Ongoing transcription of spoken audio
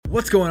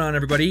What's going on,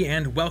 everybody,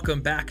 and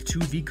welcome back to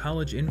the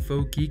College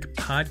Info Geek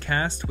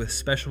podcast with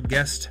special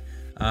guest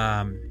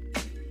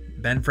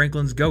Ben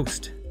Franklin's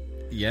ghost.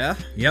 Yeah?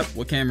 Yep.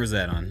 What camera's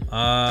that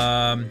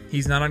on?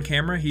 He's not on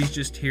camera. He's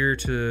just here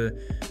to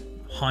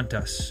haunt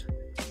us.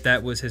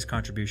 That was his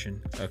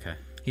contribution. Okay.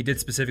 He did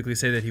specifically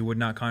say that he would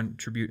not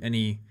contribute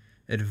any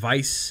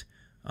advice,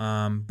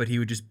 but he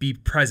would just be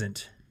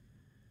present.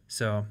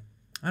 So,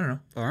 I don't know.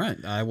 All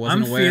right. I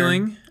wasn't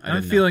aware.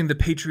 I'm feeling the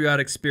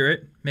patriotic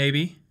spirit,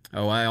 maybe.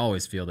 Oh, I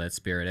always feel that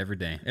spirit every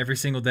day. Every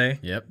single day?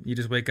 Yep. You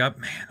just wake up,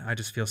 man, I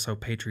just feel so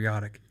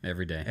patriotic.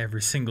 Every day.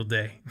 Every single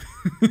day.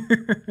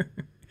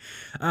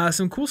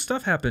 Some cool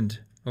stuff happened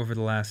over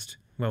the last,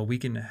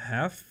 week and a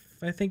half,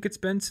 I think it's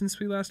been since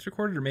we last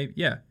recorded, or maybe,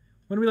 yeah.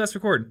 When did we last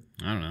record?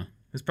 I don't know.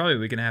 It was probably a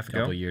week and a half ago.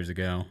 A couple years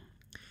ago.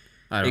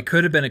 It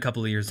could have been a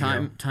couple of years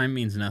ago. Time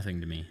means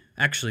nothing to me.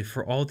 Actually,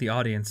 for all the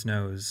audience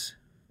knows,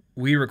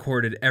 we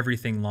recorded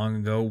everything long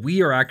ago.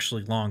 We are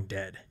actually long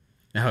dead.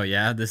 Oh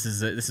yeah, this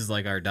is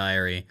like our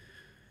diary.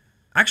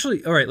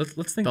 Actually, all right, let's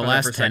think about the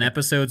last that for a 10 second.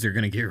 episodes are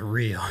gonna get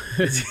real.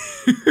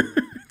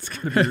 It's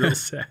gonna be real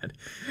sad,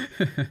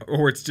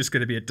 or it's just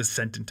gonna be a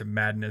descent into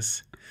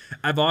madness.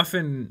 I've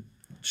often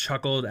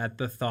chuckled at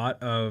the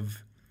thought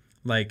of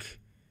like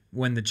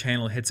when the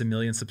channel hits 1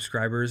 million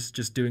subscribers,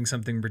 just doing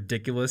something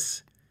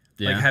ridiculous,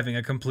 like having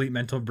a complete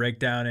mental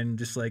breakdown and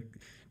just like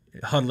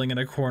huddling in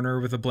a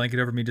corner with a blanket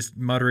over me, just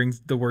muttering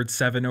the word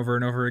 7 over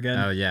and over again.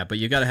 Oh yeah, but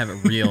you got to have a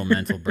real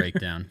mental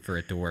breakdown for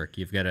it to work.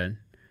 You've got to.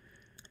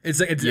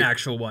 It's an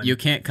actual one. You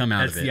can't come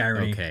out That's of it. The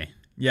irony. Okay.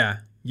 Yeah,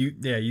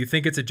 you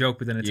think it's a joke,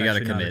 but then it's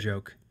actually not a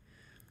joke.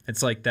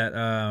 It's like that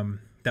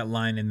that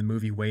line in the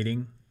movie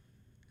Waiting.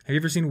 Have you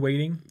ever seen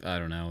Waiting? I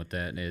don't know what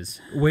that is.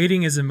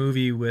 Waiting is a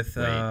movie with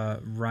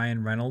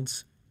Ryan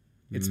Reynolds.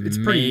 It's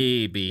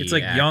pretty. Maybe It's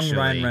like actually. young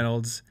Ryan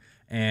Reynolds.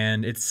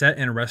 And it's set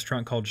in a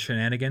restaurant called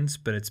Shenanigans,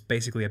 but it's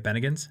basically a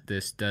Bennigan's.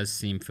 This does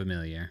seem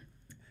familiar.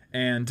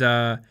 And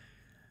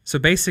so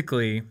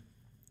basically,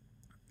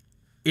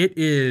 it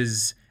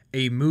is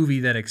a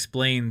movie that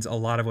explains a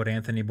lot of what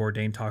Anthony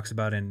Bourdain talks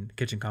about in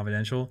Kitchen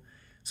Confidential.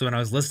 So when I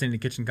was listening to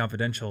Kitchen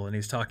Confidential, and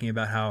he's talking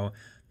about how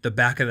the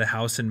back of the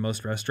house in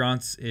most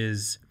restaurants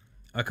is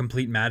a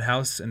complete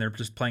madhouse, and they're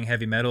just playing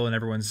heavy metal, and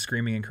everyone's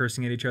screaming and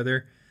cursing at each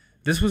other,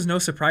 this was no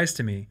surprise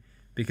to me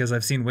because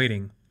I've seen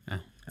Waiting. Oh.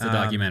 It's a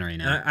documentary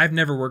now. And I've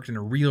never worked in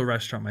a real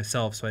restaurant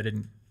myself, so I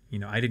didn't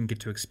get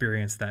to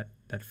experience that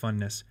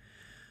funness.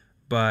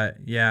 But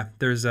yeah,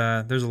 there's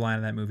a line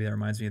in that movie that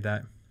reminds me of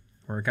that,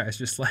 where a guy's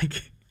just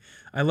like,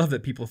 I love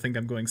that people think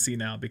I'm going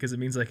senile because it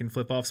means I can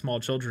flip off small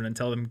children and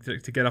tell them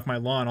to get off my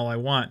lawn all I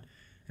want,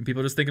 and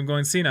people just think I'm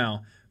going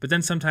senile. But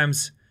then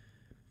sometimes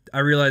I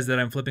realize that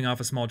I'm flipping off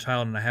a small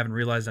child and I haven't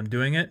realized I'm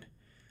doing it,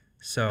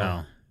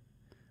 so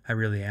I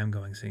really am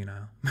going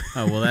senile.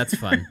 Oh well, that's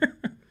fun.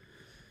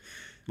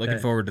 Looking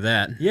forward to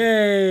that.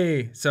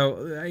 Yay!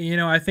 So,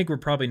 I think we're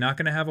probably not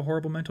going to have a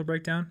horrible mental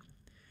breakdown.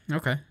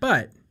 Okay.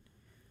 But,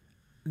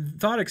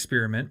 thought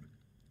experiment,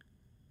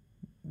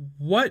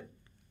 what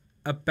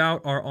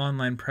about our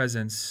online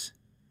presence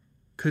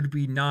could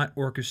we not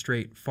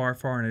orchestrate far,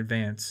 far in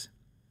advance?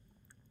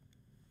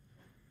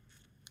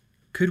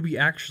 Could we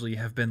actually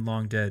have been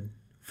long dead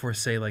for,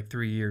 say, like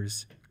 3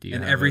 years?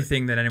 And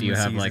everything that anyone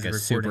sees is recording? Do you have like a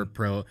super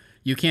pro...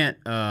 You can't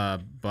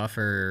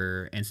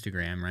buffer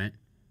Instagram, right?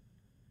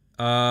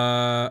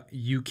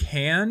 You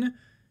can.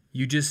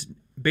 You just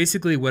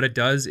basically what it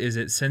does is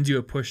it sends you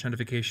a push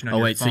notification on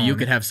your phone. So you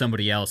could have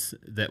somebody else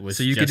that was.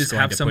 So you could just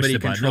have somebody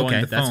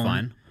controlling the phone. Okay, that's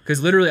fine.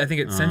 Because literally, I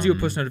think it sends you a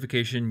push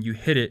notification. You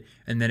hit it,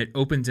 and then it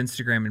opens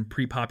Instagram and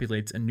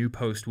pre-populates a new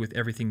post with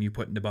everything you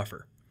put into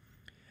buffer.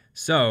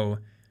 So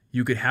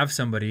you could have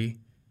somebody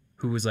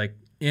who was like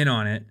in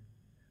on it.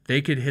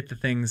 They could hit the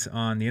things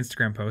on the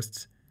Instagram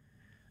posts.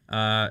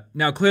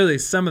 Now, clearly,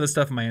 some of the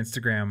stuff on my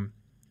Instagram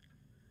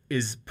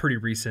is pretty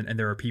recent, and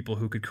there are people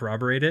who could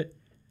corroborate it.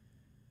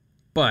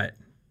 But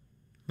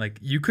like,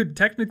 you could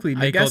technically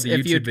make all the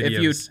YouTube videos.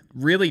 If you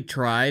really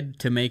tried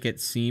to make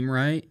it seem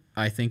right,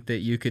 I think that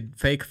you could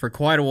fake for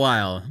quite a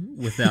while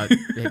without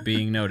it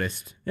being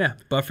noticed. Yeah,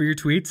 buffer your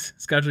tweets,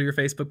 schedule your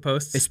Facebook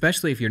posts.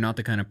 Especially if you're not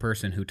the kind of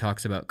person who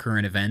talks about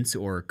current events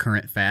or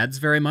current fads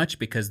very much,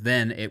 because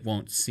then it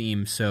won't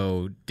seem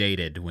so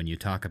dated when you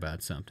talk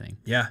about something.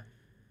 Yeah.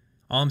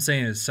 All I'm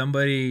saying is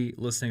somebody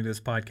listening to this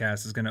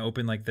podcast is going to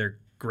open like their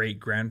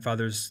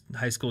great-grandfather's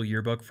high school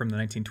yearbook from the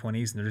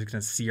 1920s, and they're just going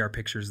to see our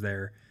pictures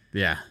there.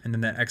 Yeah. And then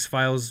that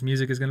X-Files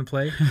music is going to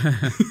play.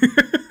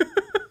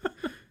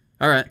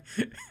 All right.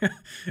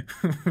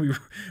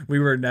 we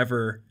were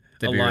never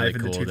That'd alive really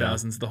in cool, the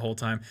 2000s the whole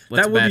time.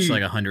 Let's batch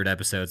like 100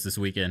 episodes this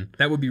weekend.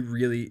 That would be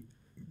really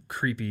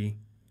creepy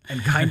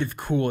and kind of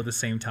cool at the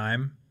same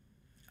time.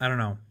 I don't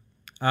know.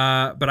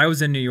 But I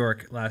was in New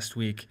York last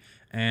week,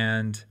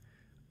 and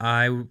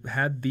I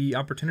had the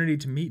opportunity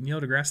to meet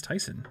Neil deGrasse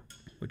Tyson,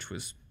 which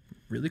was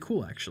really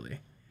cool, actually.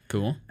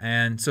 Cool.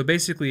 And so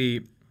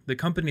basically, the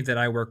company that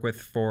I work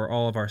with for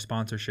all of our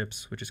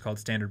sponsorships, which is called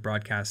Standard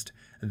Broadcast,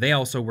 they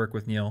also work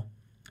with Neil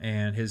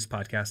and his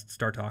podcast,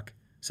 Star Talk,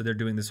 So they're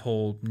doing this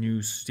whole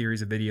new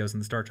series of videos on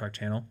the Star Trek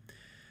channel.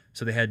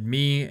 So they had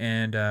me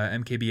and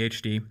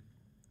MKBHD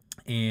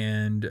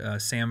and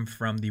Sam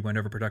from the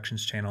Wendover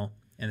Productions channel,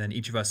 and then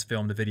each of us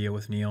filmed a video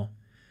with Neil.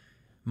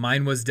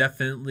 Mine was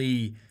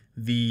definitely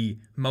the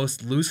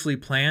most loosely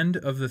planned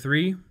of the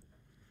three.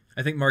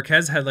 I think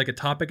Marquez had like a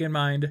topic in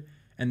mind,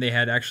 and they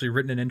had actually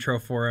written an intro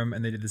for him,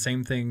 and they did the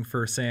same thing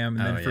for Sam.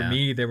 And then for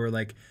me, they were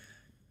like,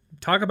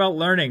 talk about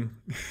learning.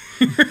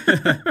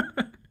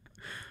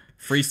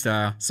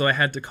 Freestyle. So I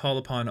had to call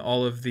upon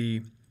all of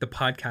the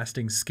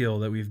podcasting skill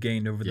that we've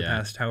gained over the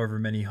past however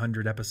many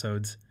 100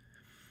 episodes.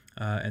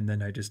 And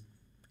then I just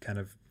kind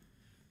of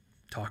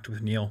talked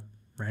with Neil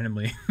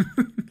randomly.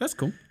 That's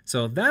cool.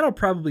 So that'll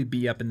probably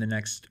be up in the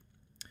next...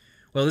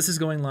 Well, this is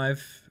going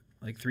live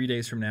like 3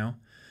 days from now.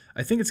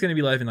 I think it's going to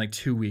be live in like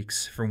 2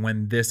 weeks from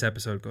when this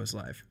episode goes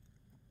live.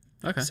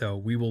 Okay. So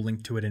we will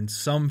link to it in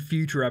some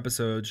future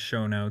episodes,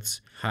 show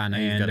notes. Now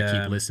you've got to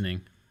keep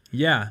listening.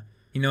 Yeah.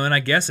 You know, and I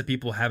guess if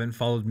people haven't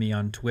followed me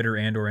on Twitter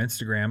and or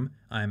Instagram,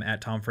 I'm at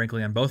Tom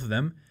Frankly on both of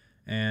them.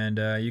 And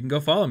you can go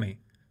follow me.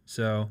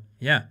 So,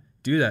 yeah,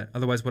 do that.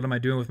 Otherwise, what am I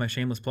doing with my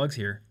shameless plugs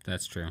here?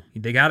 That's true.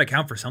 They got to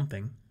count for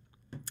something.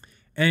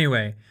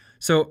 Anyway,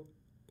 so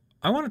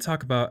I want to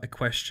talk about a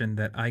question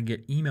that I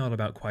get emailed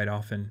about quite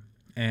often.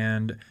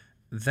 And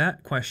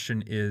that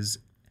question is,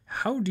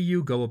 how do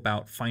you go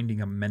about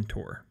finding a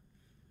mentor?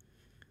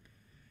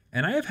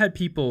 And I have had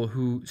people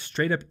who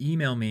straight up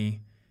email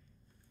me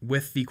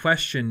with the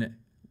question,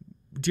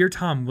 Dear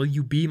Tom, will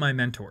you be my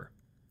mentor?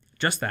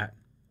 Just that.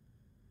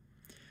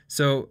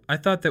 So I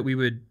thought that we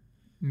would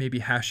maybe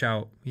hash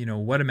out,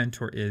 what a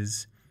mentor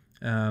is.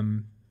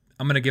 I'm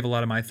going to give a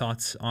lot of my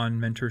thoughts on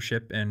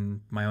mentorship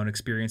and my own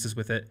experiences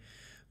with it.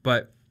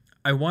 But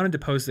I wanted to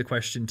pose the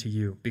question to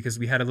you because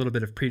we had a little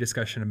bit of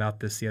pre-discussion about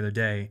this the other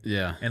day.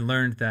 Yeah. And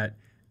learned that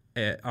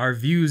our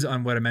views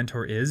on what a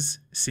mentor is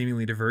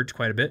seemingly diverge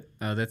quite a bit.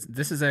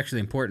 This is actually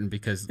important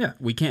because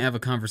we can't have a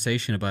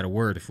conversation about a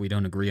word if we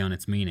don't agree on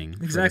its meaning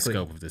for the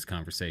scope of this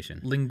conversation.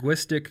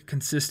 Linguistic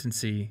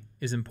consistency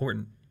is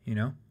important,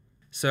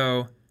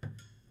 So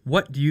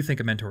what do you think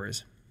a mentor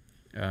is?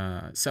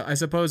 So I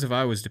suppose if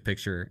I was to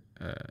picture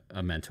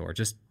a mentor,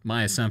 just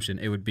my assumption,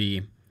 it would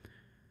be,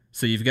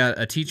 so you've got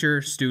a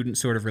teacher-student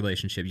sort of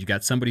relationship. You've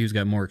got somebody who's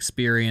got more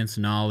experience,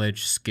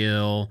 knowledge,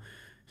 skill,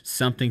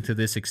 something to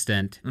this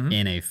extent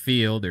in a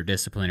field or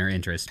discipline or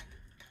interest,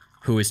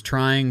 who is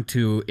trying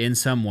to, in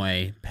some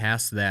way,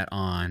 pass that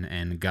on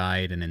and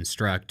guide and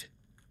instruct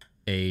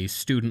a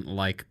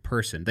student-like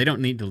person. They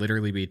don't need to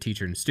literally be a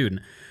teacher and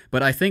student,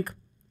 but I think,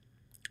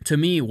 to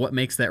me, what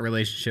makes that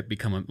relationship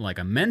become like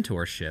a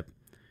mentorship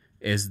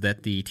is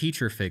that the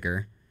teacher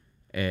figure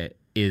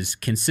is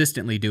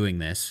consistently doing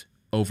this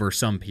over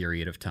some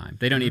period of time.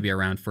 They don't need to be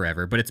around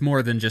forever, but it's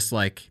more than just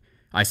like,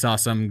 I saw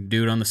some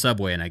dude on the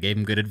subway and I gave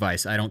him good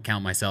advice. I don't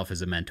count myself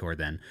as a mentor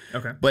then.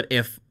 Okay. But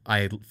if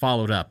I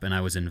followed up and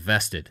I was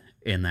invested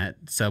in that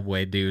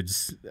subway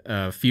dude's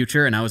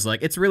future, and I was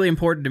like, it's really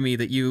important to me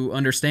that you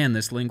understand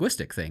this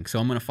linguistic thing, so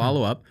I'm going to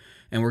follow up,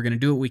 and we're going to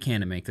do what we can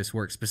to make this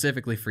work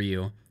specifically for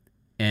you,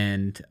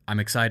 and I'm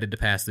excited to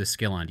pass this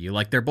skill on to you.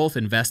 Like, they're both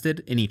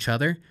invested in each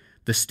other.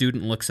 The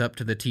student looks up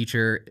to the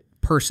teacher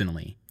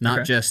personally,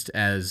 not just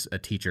as a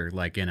teacher,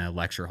 like in a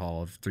lecture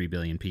hall of 3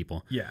 billion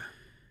people. Yeah.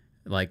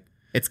 Like,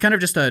 it's kind of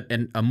just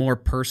a more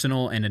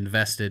personal and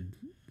invested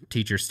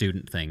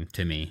teacher-student thing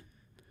to me.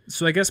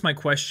 So I guess my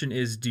question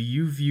is, do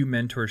you view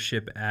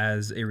mentorship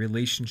as a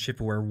relationship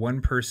where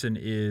one person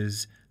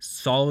is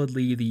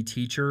solidly the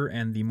teacher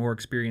and the more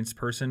experienced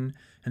person,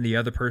 and the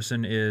other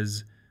person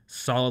is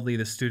solidly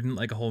the student,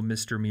 like a whole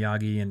Mr.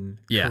 Miyagi and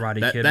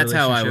Karate Kid that's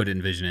how I would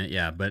envision it,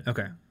 yeah. But,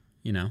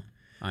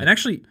 and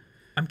actually,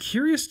 I'm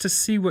curious to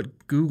see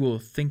what Google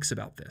thinks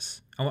about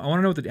this. I want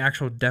to know what the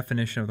actual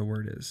definition of the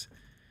word is.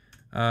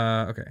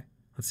 Okay,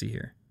 let's see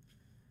here.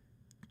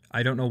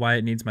 I don't know why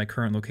it needs my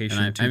current location.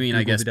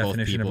 I guess both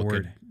people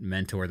could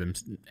mentor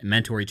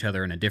each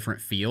other in a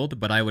different field,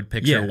 but I would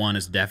picture one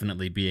as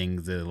definitely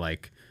being the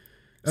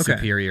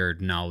superior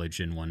knowledge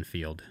in one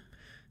field.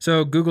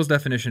 So Google's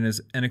definition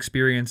is an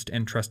experienced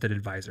and trusted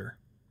advisor.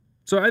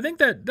 So I think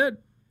that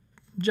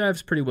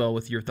jives pretty well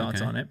with your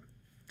thoughts on it.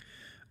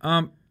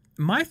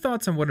 My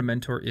thoughts on what a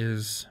mentor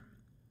is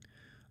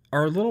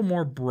are a little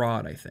more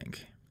broad, I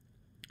think.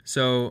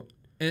 So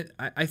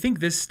I think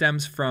this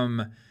stems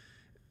from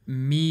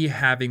me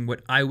having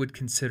what I would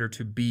consider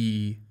to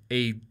be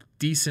a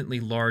decently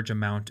large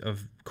amount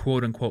of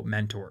quote-unquote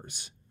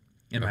mentors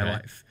in my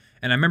life.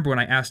 And I remember when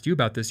I asked you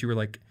about this, you were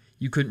like,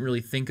 you couldn't really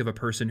think of a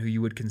person who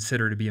you would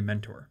consider to be a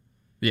mentor.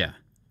 Yeah.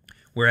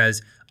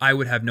 Whereas I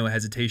would have no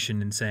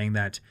hesitation in saying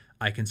that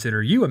I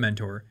consider you a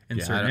mentor in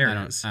certain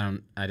areas.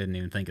 I didn't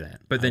even think of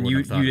that. But then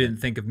you didn't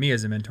think of me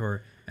as a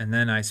mentor, and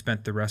then I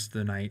spent the rest of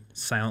the night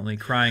silently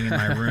crying in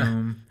my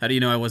room. How do you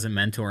know I wasn't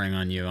mentoring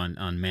on you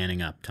on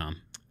manning up,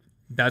 Tom?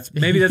 That's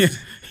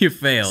you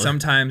failed.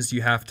 Sometimes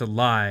you have to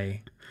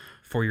lie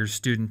for your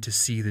student to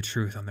see the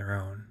truth on their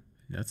own.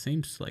 That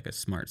seems like a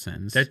smart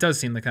sentence. That does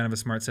seem like kind of a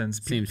smart sentence.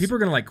 Seems- People are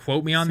going to like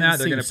quote me on that.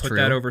 They're going to seems put true.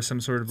 that over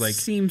some sort of like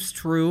seems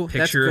true.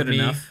 That's picture good of me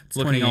enough. It's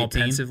looking all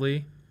 2018.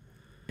 pensively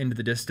into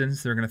the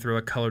distance. They're going to throw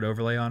a colored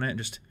overlay on it and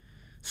just,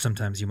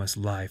 sometimes you must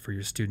lie for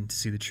your student to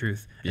see the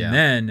truth. Yeah. And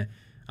then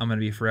I'm going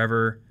to be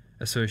forever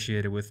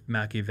associated with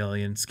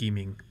Machiavellian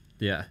scheming,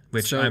 Yeah.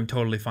 which So, I'm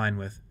totally fine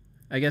with.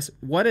 I guess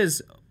what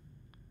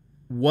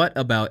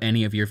about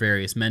any of your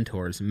various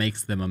mentors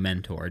makes them a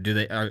mentor?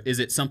 Is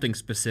it something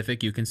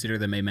specific you consider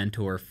them a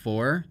mentor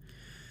for?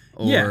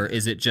 Or Yeah.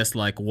 is it just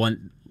like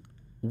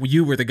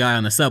you were the guy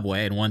on the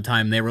subway and one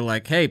time they were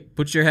like, "Hey,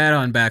 put your hat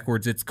on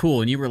backwards, it's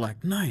cool." And you were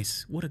like,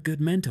 "Nice. What a good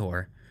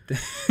mentor."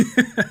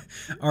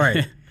 All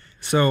right.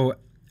 So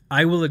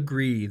I will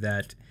agree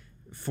that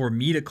for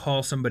me to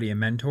call somebody a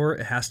mentor,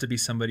 it has to be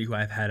somebody who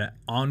I've had an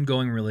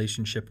ongoing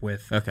relationship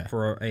with Okay.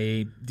 for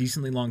a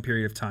decently long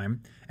period of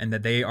time, and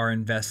that they are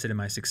invested in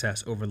my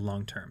success over the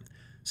long term.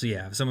 So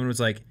yeah, if someone was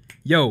like,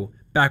 "Yo,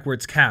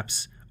 backwards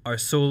caps are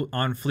so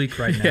on fleek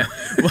right now."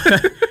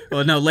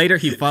 Well, no, later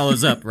he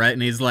follows up, right?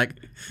 And he's like,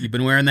 "You've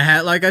been wearing the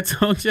hat like I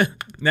told you?"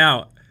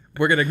 Now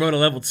we're gonna go to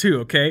level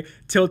 2, okay?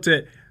 Tilt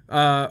it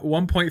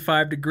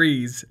 1.5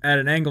 degrees at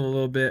an angle a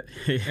little bit,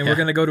 and we're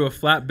gonna go to a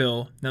flat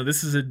bill. Now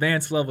this is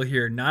advanced level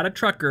here, not a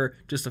trucker,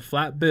 just a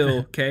flat bill,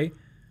 okay?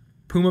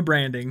 Puma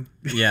branding.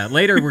 Yeah,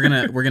 later we're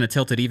gonna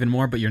tilt it even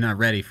more, but you're not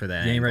ready for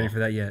that. You ain't angle. ready for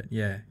that yet.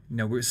 Yeah.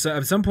 No, so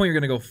at some point you're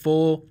gonna go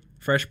full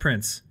Fresh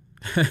Prince.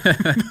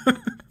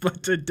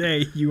 But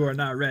today you are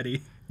not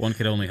ready. One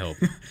could only hope.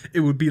 It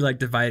would be like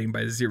dividing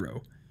by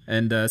 0.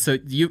 And so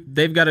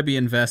they've got to be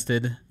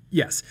invested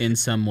Yes. in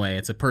some way.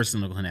 It's a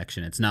personal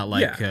connection. It's not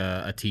like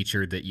Yeah. a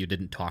teacher that you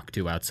didn't talk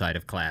to outside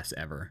of class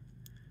ever.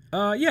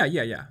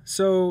 Yeah.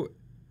 So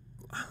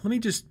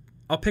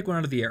I'll pick one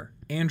out of the air.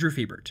 Andrew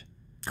Fiebert,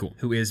 Cool.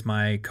 who is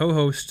my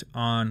co-host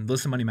on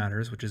Listen Money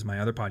Matters, which is my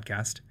other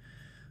podcast.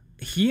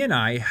 He and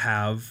I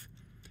have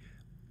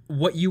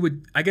what you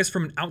would, I guess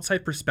from an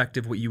outside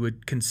perspective, what you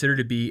would consider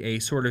to be a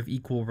sort of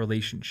equal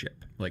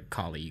relationship. Like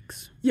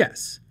colleagues.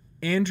 Yes.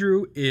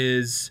 Andrew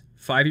is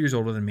 5 years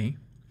older than me,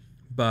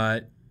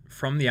 but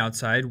from the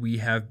outside, we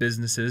have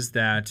businesses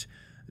that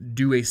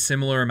do a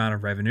similar amount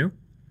of revenue.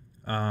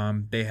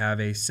 They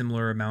have a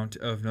similar amount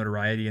of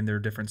notoriety in their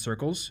different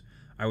circles.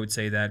 I would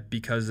say that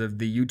because of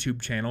the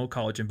YouTube channel,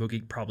 College Info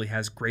Geek probably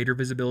has greater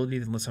visibility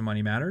than Listen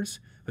Money Matters.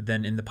 But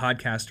then in the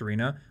podcast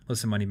arena,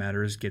 Listen Money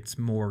Matters gets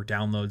more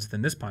downloads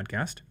than this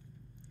podcast.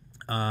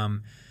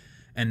 And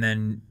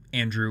then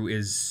Andrew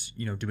is,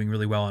 doing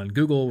really well on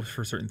Google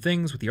for certain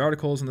things with the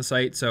articles on the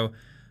site. So,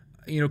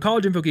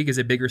 College Info Geek is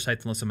a bigger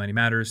site than Listen Money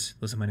Matters.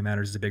 Listen Money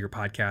Matters is a bigger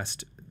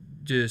podcast.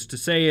 Just to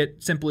say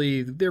it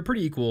simply, they're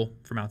pretty equal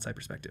from outside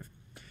perspective.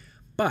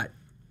 But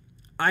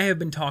I have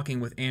been talking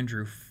with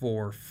Andrew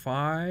for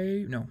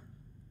 4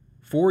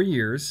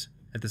 years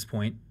at this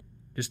point,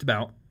 just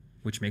about,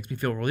 which makes me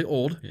feel really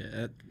old.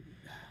 Yeah.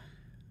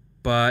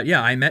 But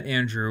yeah, I met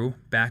Andrew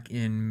back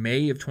in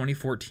May of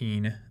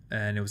 2014,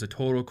 and it was a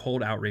total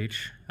cold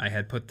outreach. I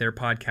had put their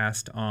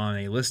podcast on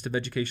a list of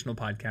educational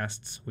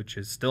podcasts, which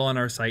is still on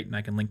our site and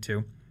I can link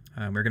to.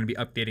 We're going to be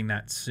updating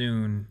that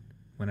soon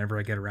whenever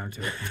I get around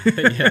to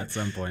it. Yeah, at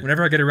some point.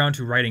 Whenever I get around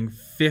to writing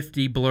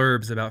 50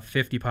 blurbs about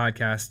 50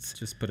 podcasts.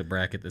 Just put a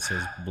bracket that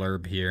says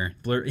blurb here.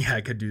 Yeah,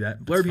 I could do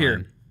that. That's Blurb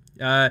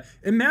here.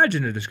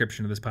 Imagine a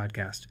description of this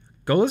podcast.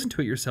 Go listen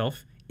to it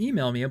yourself.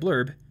 Email me a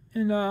blurb,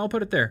 and I'll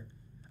put it there.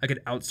 I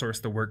could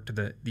outsource the work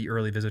to the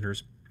early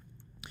visitors.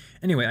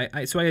 Anyway,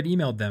 so I had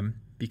emailed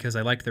them because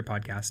I liked their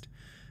podcast.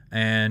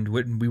 And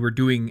when we were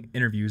doing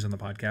interviews on the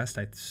podcast,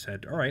 I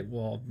said, all right,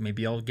 well,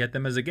 maybe I'll get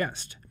them as a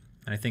guest.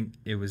 And I think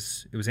it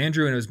was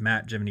Andrew and it was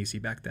Matt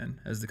Giovanisi back then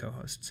as the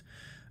co-hosts.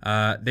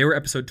 They were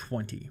episode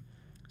 20.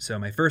 So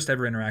my first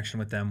ever interaction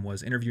with them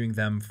was interviewing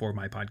them for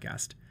my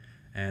podcast.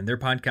 And their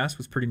podcast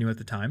was pretty new at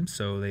the time,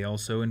 so they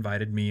also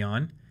invited me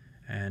on.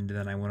 And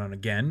then I went on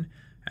again.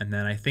 And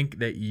then I think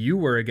that you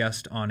were a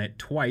guest on it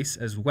twice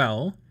as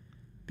well,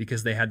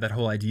 because they had that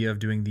whole idea of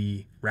doing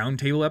the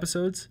roundtable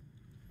episodes.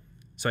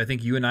 So I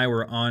think you and I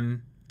were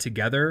on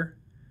together,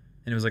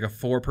 and it was like a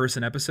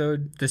 4-person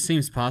episode. This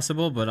seems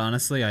possible, but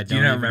honestly, I Do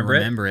you don't not even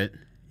remember it.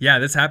 Yeah,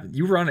 this happened.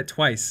 You were on it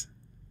twice.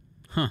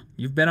 Huh.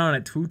 You've been on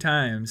it 2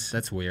 times.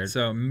 That's weird.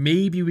 So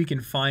maybe we can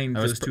find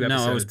those 2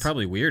 episodes. No, I was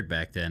probably weird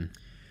back then.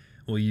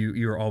 Well,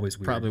 you were always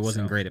weird. Probably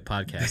wasn't so. great at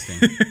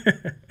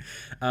podcasting.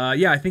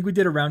 Yeah, I think we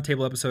did a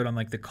roundtable episode on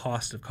like the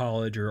cost of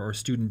college or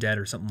student debt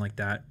or something like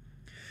that.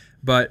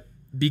 But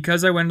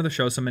because I went to the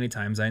show so many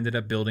times, I ended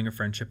up building a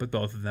friendship with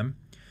both of them.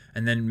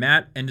 And then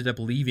Matt ended up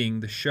leaving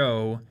the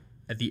show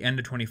at the end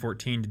of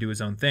 2014 to do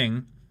his own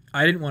thing.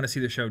 I didn't want to see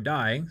the show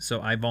die,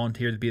 so I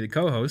volunteered to be the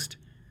co-host,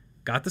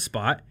 got the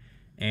spot,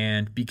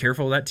 and be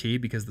careful of that tea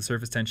because the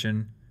surface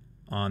tension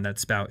on that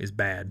spout is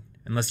bad.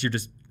 Unless you're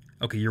just,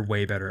 okay, you're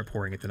way better at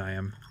pouring it than I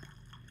am.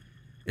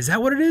 Is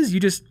that what it is? You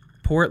just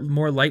pour it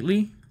more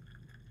lightly?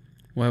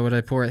 Why would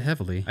I pour it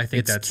heavily? I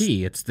think it's that's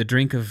tea. It's the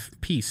drink of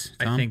peace,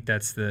 Tom. I think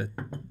that's the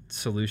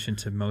solution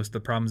to most of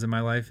the problems in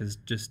my life is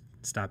just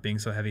stop being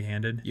so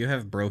heavy-handed. You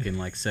have broken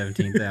like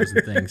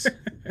 17,000 things.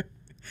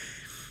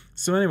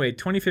 So anyway,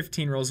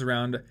 2015 rolls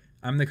around.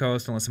 I'm the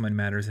co-host Unless Somebody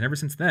Matters. And ever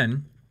since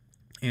then,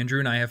 Andrew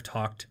and I have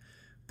talked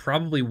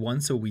probably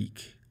once a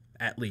week,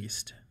 at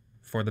least,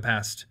 for the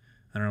past,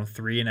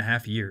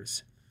 3.5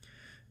 years.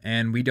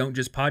 And we don't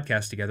just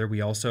podcast together.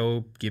 We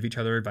also give each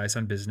other advice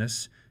on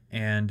business.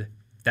 And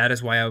that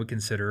is why I would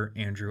consider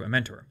Andrew a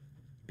mentor,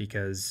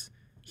 because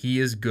he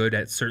is good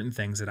at certain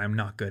things that I'm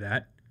not good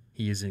at.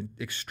 He is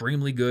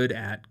extremely good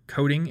at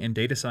coding and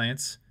data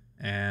science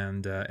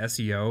and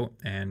SEO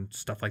and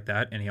stuff like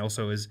that. And he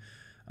also is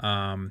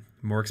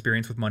more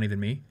experienced with money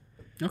than me.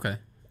 Okay.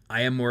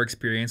 I am more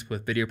experienced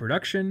with video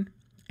production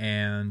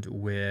and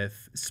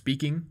with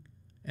speaking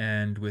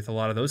and with a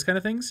lot of those kind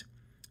of things.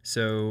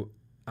 So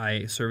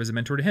I serve as a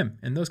mentor to him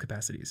in those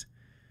capacities.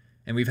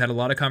 And we've had a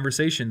lot of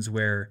conversations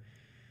where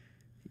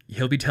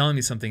he'll be telling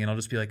me something and I'll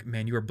just be like,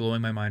 man, you are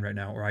blowing my mind right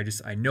now. Or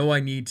I know I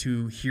need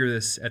to hear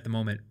this at the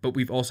moment. But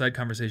we've also had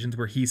conversations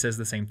where he says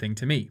the same thing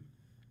to me.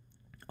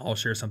 I'll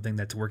share something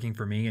that's working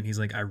for me and he's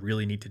like, I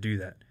really need to do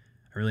that.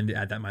 I really need to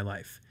add that in my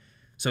life.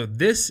 So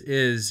this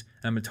is,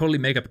 I'm going to totally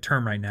make up a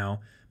term right now,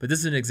 but this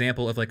is an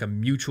example of like a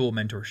mutual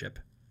mentorship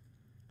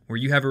where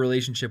you have a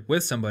relationship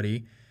with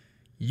somebody.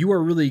 You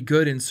are really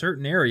good in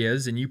certain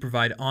areas and you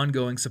provide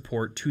ongoing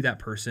support to that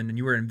person and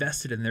you are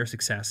invested in their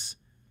success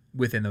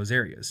within those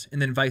areas.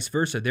 And then vice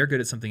versa, they're good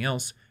at something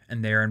else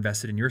and they're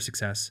invested in your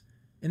success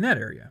in that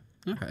area.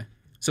 Okay.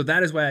 So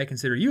that is why I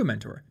consider you a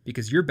mentor,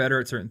 because you're better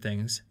at certain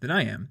things than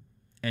I am.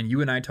 And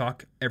you and I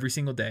talk every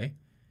single day.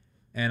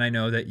 And I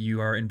know that you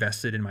are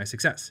invested in my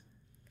success.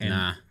 And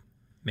nah.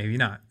 Maybe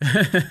not.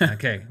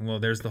 Okay. Well,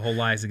 there's the whole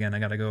lies again. I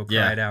got to go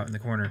cry it out in the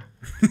corner.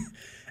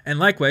 And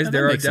likewise,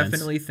 there are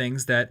definitely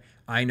things that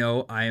I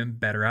know I am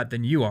better at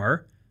than you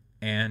are.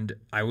 And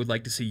I would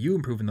like to see you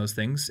improve in those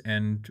things.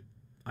 And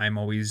I'm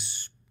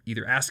always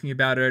either asking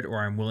about it or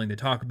I'm willing to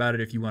talk about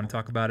it if you want to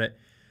talk about it.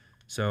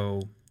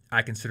 So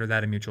I consider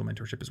that a mutual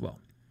mentorship as well.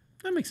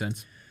 That makes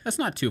sense. That's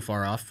not too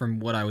far off from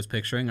what I was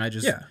picturing. I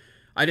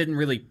didn't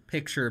really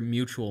picture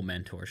mutual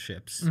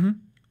mentorships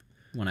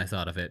when I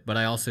thought of it, but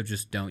I also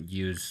just don't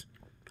use.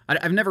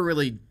 I've never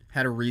really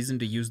had a reason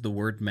to use the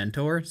word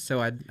mentor, so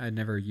I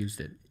never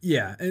used it.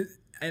 Yeah,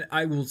 and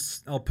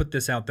I'll put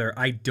this out there.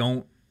 I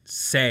don't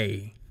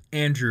say,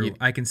 Andrew,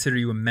 I consider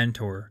you a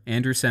mentor.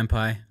 Andrew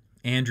Senpai.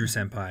 Andrew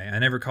Senpai. I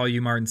never call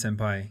you Martin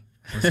Senpai,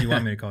 unless you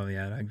want me to call you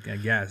that, I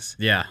guess.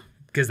 Yeah.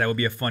 Because that would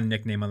be a fun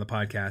nickname on the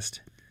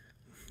podcast.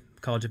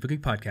 College of Cooking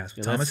Podcast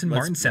with Thomas and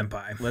Martin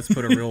Senpai. Let's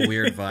put a real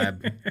weird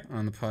vibe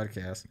on the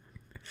podcast.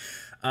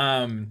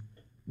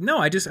 No,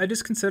 I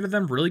just consider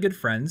them really good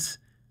friends,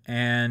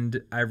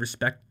 and I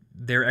respect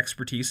their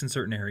expertise in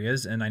certain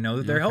areas, and I know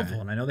that they're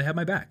helpful, and I know they have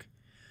my back.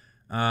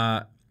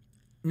 Now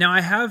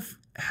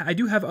I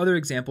do have other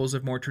examples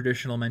of more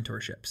traditional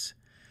mentorships,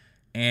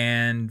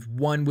 and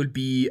one would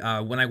be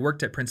when I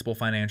worked at Principal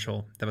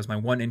Financial. That was my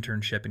one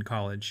internship in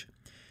college.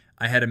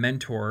 I had a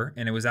mentor,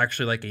 and it was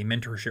actually like a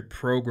mentorship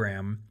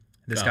program.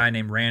 This guy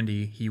named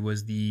Randy, he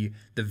was the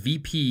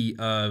VP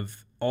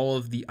of all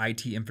of the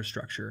IT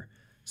infrastructure.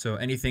 So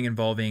anything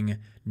involving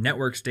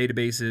networks,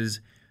 databases,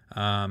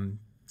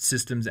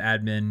 systems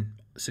admin,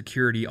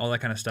 security, all that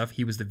kind of stuff,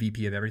 he was the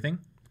VP of everything.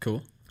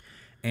 Cool.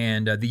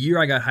 And the year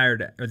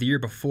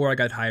before I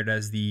got hired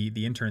as the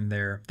intern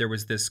there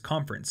was this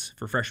conference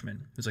for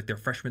freshmen. It was like their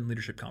freshman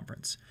leadership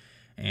conference.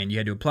 And you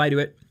had to apply to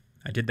it.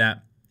 I did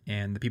that.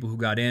 And the people who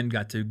got in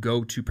got to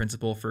go to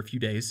Principal for a few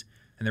days.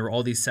 And there were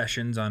all these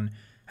sessions on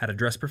how to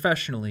dress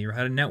professionally or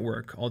how to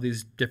network, all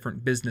these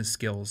different business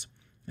skills.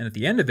 And at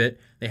the end of it,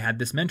 they had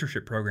this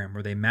mentorship program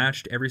where they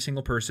matched every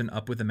single person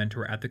up with a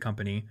mentor at the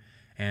company.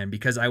 And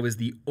because I was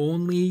the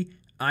only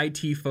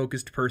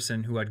IT-focused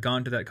person who had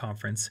gone to that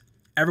conference,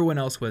 everyone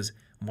else was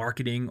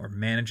marketing or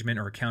management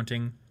or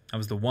accounting. I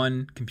was the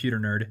one computer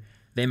nerd.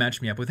 They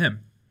matched me up with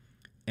him.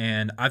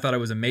 And I thought it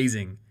was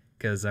amazing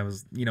because I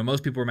was,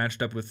 most people were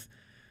matched up with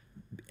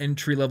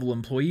entry-level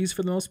employees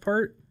for the most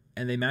part.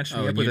 And they matched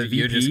me up with a VP.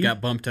 You just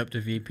got bumped up to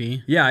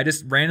VP? Yeah, I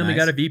just randomly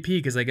got a VP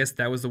because I guess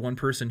that was the one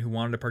person who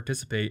wanted to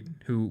participate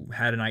who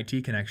had an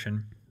IT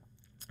connection.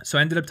 So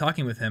I ended up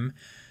talking with him.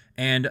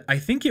 And I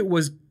think it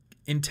was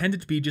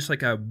intended to be just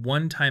like a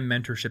one-time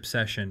mentorship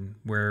session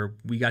where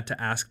we got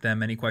to ask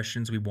them any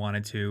questions we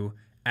wanted to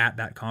at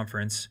that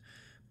conference.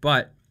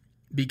 But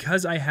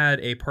because I had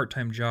a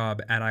part-time job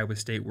at Iowa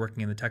State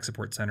working in the tech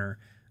support center,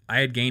 I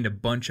had gained a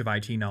bunch of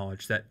IT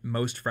knowledge that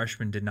most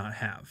freshmen did not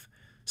have.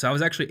 So I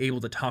was actually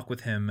able to talk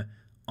with him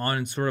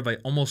on sort of a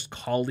almost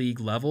colleague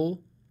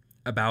level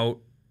about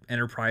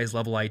enterprise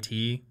level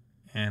IT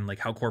and like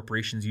how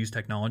corporations use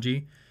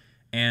technology.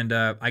 And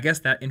I guess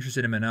that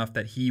interested him enough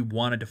that he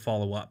wanted to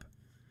follow up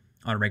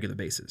on a regular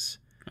basis.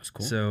 That's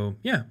cool. So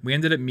yeah, we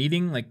ended up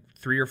meeting like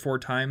 3 or 4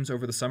 times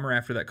over the summer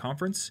after that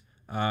conference.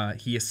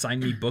 He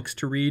assigned me books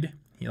to read.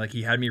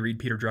 He had me read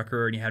Peter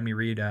Drucker and he had me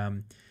read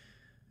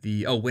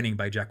Winning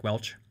by Jack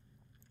Welch.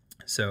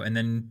 So, and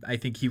then I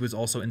think he was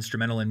also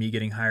instrumental in me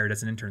getting hired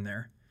as an intern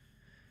there.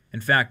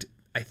 In fact,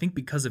 I think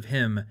because of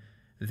him,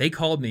 they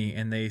called me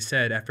and they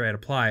said after I had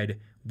applied,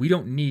 we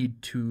don't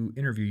need to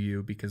interview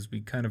you because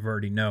we kind of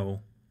already know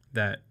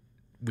that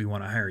we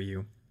want to hire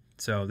you.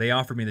 So they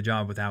offered me the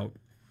job without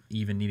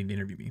even needing to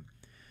interview me.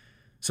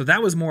 So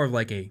that was more of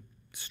like a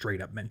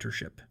straight up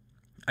mentorship.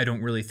 I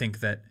don't really think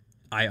that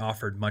I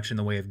offered much in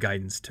the way of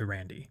guidance to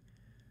Randy.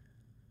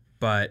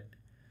 But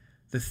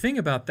the thing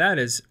about that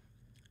is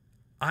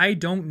I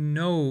don't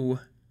know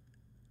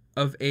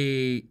of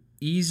a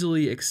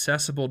easily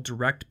accessible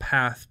direct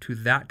path to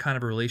that kind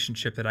of a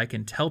relationship that I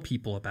can tell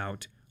people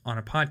about on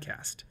a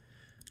podcast.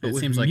 But It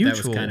with seems like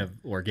mutual, that was kind of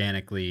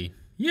organically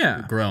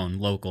yeah, grown,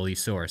 locally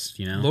sourced,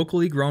 you know?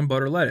 locally grown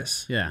butter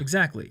lettuce. Yeah.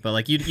 Exactly. But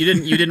like you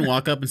didn't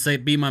walk up and say,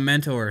 "Be my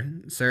mentor,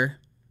 sir,"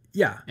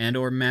 Yeah. and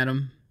or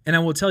madam. And I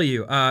will tell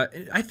you,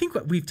 I think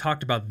we've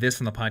talked about this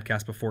on the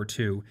podcast before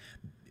too.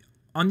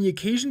 On the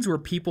occasions where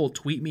people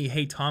tweet me,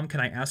 "Hey Tom,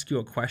 can I ask you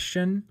a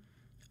question?"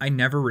 I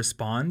never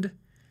respond,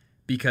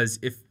 because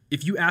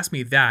if you ask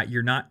me that,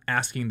 you're not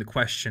asking the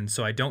question,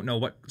 so I don't know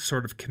what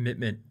sort of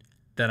commitment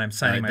that I'm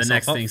signing myself The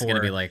next up thing's for. going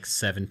to be like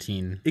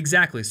 17.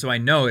 Exactly. So I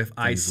know if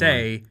I Things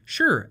say,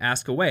 sure,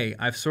 ask away,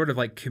 I've sort of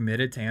like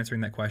committed to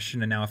answering that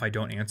question. And now if I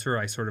don't answer,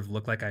 I sort of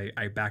look like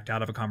I backed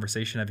out of a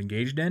conversation I've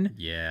engaged in.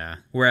 Yeah.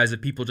 Whereas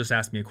if people just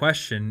ask me a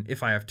question,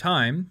 if I have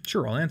time,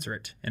 sure, I'll answer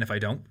it. And if I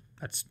don't,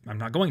 I'm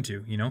not going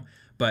to, you know.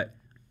 But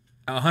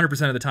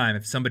 100% of the time,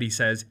 if somebody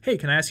says, hey,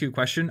 can I ask you a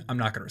question? I'm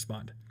not going to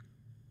respond.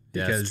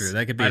 Yeah, that's true.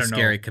 That could be I a don't know.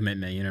 scary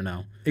commitment. You don't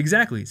know.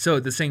 Exactly. So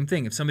the same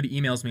thing. If somebody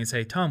emails me and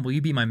say, Tom, will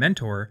you be my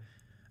mentor?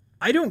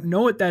 I don't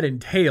know what that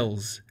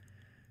entails.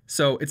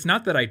 So it's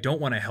not that I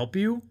don't want to help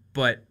you,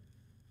 but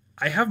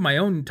I have my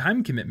own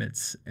time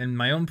commitments and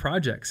my own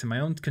projects and my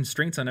own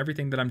constraints on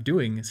everything that I'm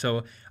doing.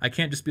 So I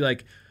can't just be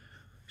like,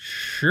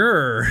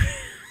 sure,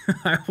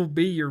 I will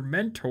be your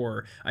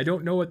mentor. I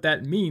don't know what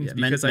that means,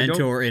 because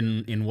mentor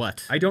in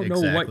what? I don't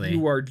know what exactly?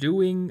 you are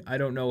doing. I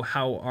don't know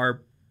how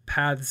our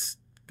paths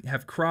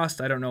have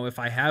crossed. I don't know if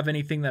I have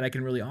anything that I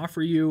can really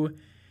offer you.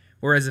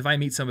 Whereas if I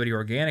meet somebody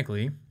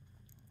organically,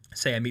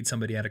 say I meet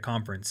somebody at a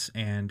conference,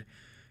 and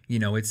you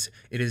know it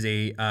is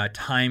a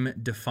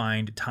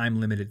time-defined,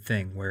 time-limited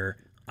thing where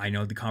I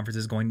know the conference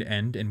is going to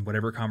end, and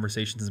whatever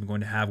conversations I'm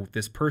going to have with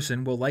this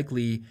person will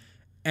likely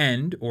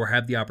end or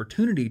have the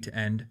opportunity to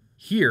end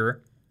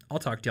here. I'll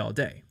talk to you all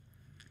day.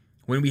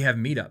 When we have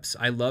meetups,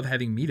 I love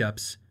having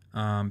meetups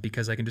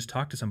because I can just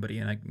talk to somebody,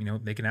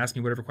 and they can ask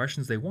me whatever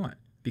questions they want.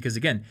 Because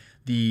again,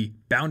 the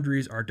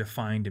boundaries are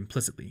defined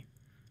implicitly,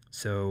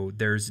 so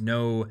there's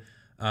no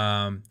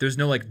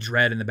like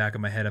dread in the back of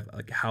my head of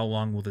like, how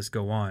long will this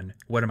go on?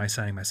 What am I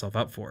signing myself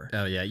up for?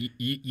 Oh yeah,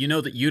 you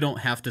know that you don't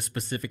have to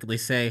specifically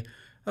say,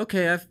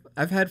 okay,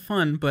 I've had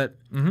fun, but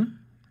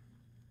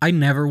I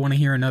never want to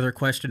hear another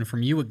question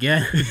from you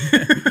again.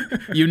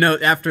 You know,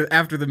 after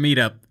the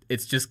meetup,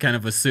 it's just kind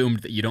of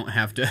assumed that you don't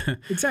have to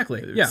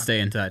Exactly. Yeah. stay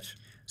in touch.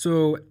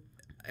 So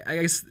I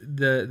guess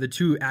the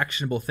two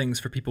actionable things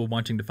for people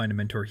wanting to find a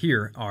mentor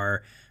here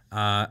are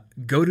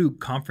go to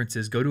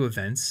conferences, go to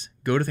events,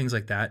 go to things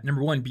like that.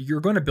 Number one, you're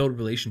going to build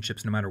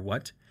relationships no matter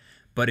what.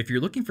 But if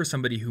you're looking for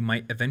somebody who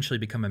might eventually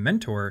become a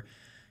mentor,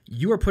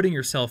 you are putting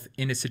yourself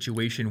in a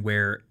situation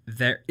where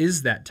there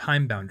is that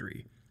time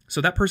boundary.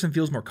 So that person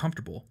feels more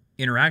comfortable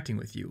interacting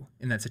with you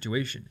in that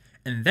situation.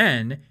 And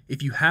then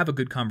if you have a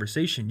good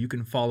conversation, you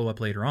can follow up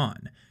later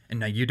on. And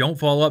now you don't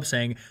follow up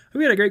saying, oh,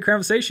 we had a great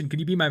conversation. Can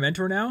you be my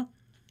mentor now?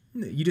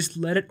 You just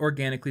let it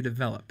organically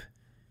develop.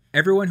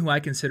 Everyone who I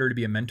consider to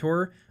be a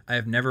mentor, I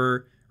have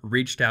never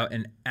reached out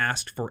and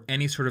asked for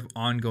any sort of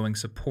ongoing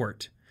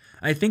support.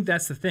 I think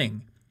that's the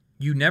thing.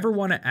 You never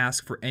want to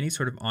ask for any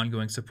sort of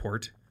ongoing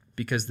support,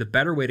 because the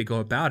better way to go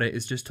about it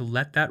is just to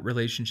let that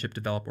relationship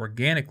develop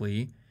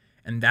organically,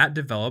 and that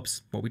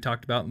develops what we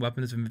talked about in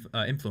Weapons of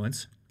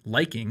Influence,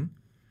 liking.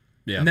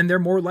 Yeah. And then they're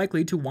more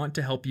likely to want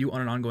to help you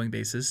on an ongoing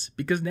basis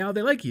because now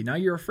they like you. Now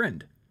you're a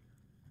friend.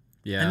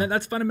 Yeah. And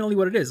that's fundamentally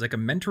what it is. Like a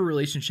mentor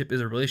relationship is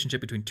a relationship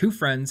between two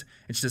friends.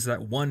 It's just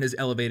that one is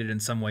elevated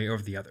in some way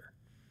over the other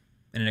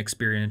in an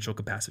experiential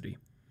capacity.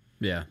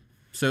 Yeah.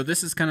 So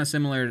this is kind of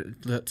similar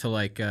to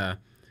like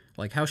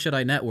how should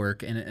I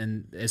network?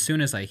 And as soon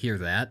as I hear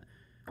that,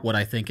 what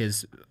I think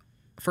is,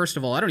 first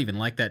of all, I don't even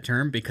like that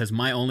term, because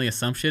my only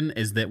assumption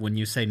is that when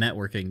you say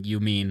networking,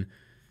 you mean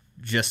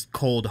just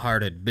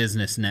cold-hearted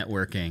business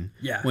networking.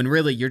 Yeah. When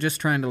really you're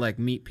just trying to like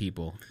meet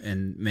people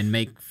and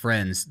make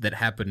friends that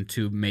happen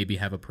to maybe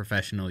have a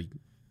professional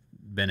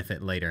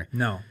benefit later.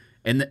 No.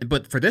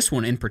 But for this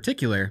one in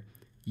particular,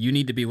 you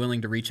need to be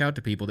willing to reach out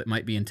to people that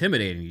might be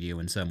intimidating to you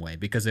in some way,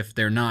 because if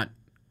they're not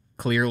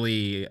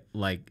clearly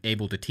like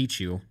able to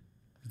teach you,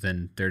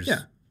 then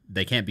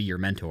they can't be your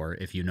mentor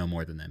if you know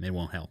more than them. It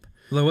won't help.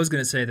 Well, I was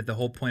going to say that the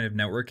whole point of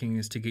networking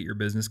is to get your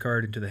business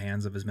card into the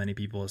hands of as many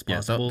people as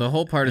possible. The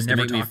whole part is to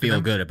never make me talk to feel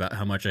them. good about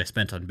how much I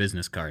spent on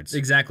business cards.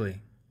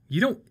 Exactly. You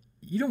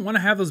don't want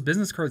to have those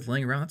business cards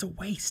laying around. That's a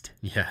waste.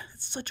 Yeah.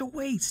 It's such a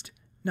waste.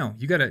 No,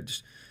 you got to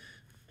just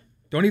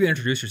don't even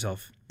introduce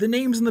yourself. The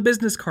name's on the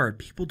business card.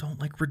 People don't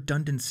like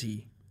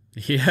redundancy.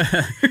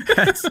 Yeah.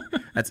 That's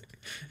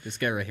this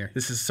guy right here.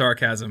 This is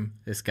sarcasm.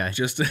 This guy.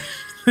 Just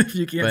if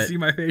you can't see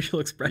my facial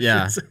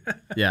expressions.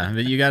 Yeah.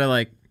 But you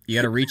gotta You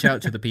got to reach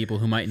out to the people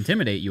who might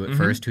intimidate you at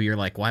first, who you're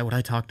like, why would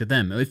I talk to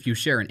them? If you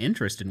share an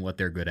interest in what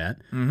they're good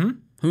at,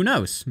 who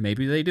knows?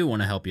 Maybe they do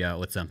want to help you out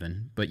with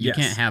something. But you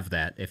can't have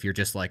that if you're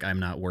just like, I'm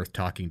not worth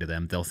talking to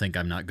them. They'll think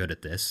I'm not good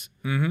at this.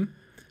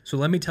 So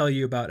let me tell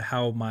you about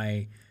how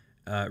my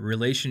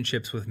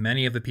relationships with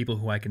many of the people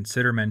who I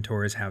consider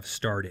mentors have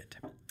started.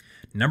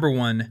 Number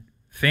one,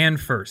 fan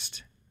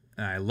first.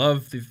 I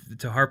love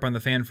to harp on the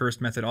fan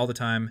first method all the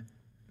time.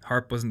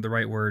 Harp wasn't the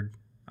right word.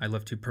 I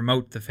love to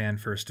promote the fan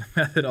first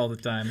method all the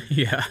time.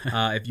 Yeah.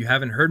 If you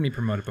haven't heard me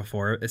promote it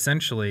before,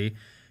 essentially,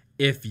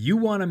 if you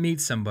want to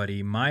meet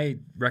somebody, my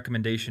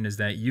recommendation is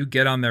that you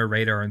get on their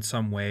radar in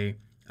some way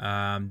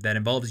that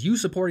involves you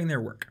supporting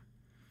their work.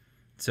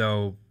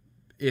 So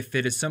if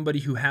it is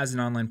somebody who has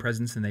an online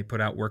presence and they put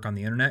out work on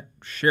the internet,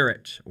 share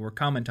it or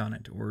comment on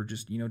it or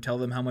just, tell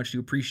them how much you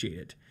appreciate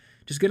it.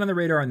 Just get on the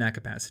radar in that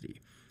capacity.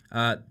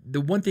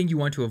 The one thing you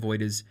want to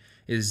avoid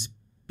is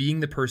being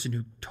the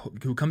person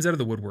who comes out of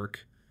the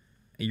woodwork.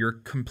 You're a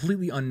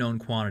completely unknown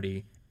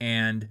quantity,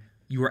 and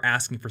you are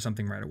asking for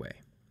something right away.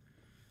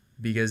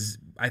 Because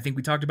I think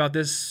we talked about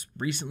this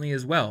recently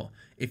as well.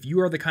 If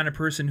you are the kind of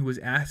person who is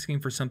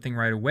asking for something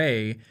right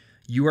away,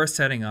 you are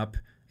setting up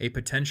a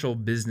potential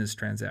business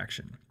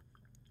transaction.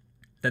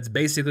 That's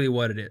basically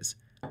what it is.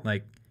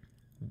 Like,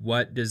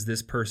 what does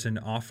this person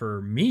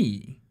offer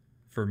me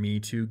for me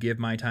to give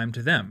my time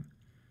to them?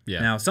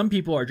 Yeah. Now, some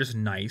people are just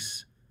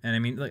nice. And I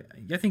mean, like,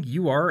 I think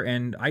you are,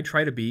 and I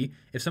try to be.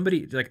 If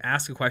somebody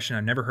asks a question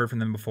I've never heard from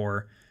them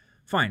before,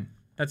 fine.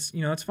 That's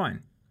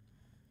fine.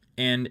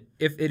 And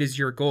if it is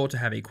your goal to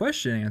have a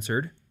question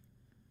answered,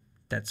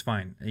 that's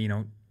fine.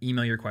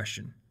 Email your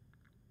question.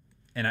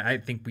 And I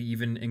think we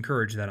even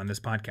encourage that on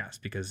this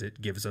podcast because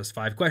it gives us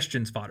 5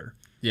 questions fodder.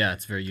 Yeah,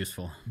 it's very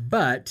useful.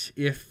 But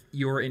if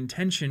your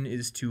intention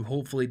is to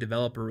hopefully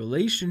develop a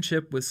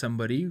relationship with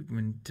somebody,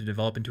 to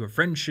develop into a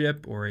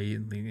friendship or a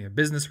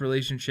business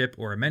relationship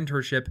or a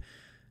mentorship,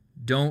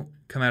 don't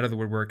come out of the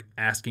woodwork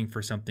asking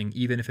for something,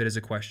 even if it is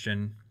a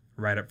question,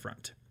 right up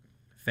front.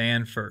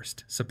 Fan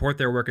first. Support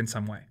their work in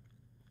some way.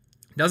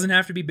 Doesn't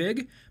have to be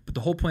big, but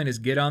the whole point is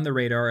get on the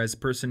radar as a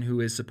person who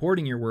is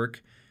supporting your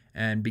work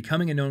and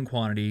becoming a known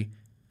quantity,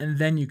 and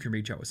then you can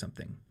reach out with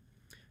something.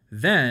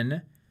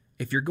 Then,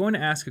 if you're going to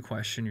ask a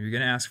question or you're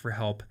going to ask for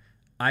help,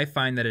 I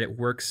find that it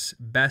works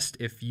best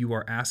if you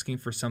are asking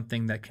for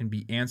something that can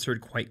be answered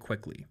quite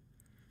quickly.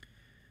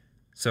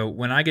 So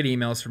when I get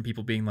emails from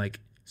people being like,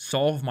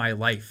 solve my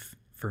life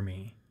for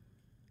me,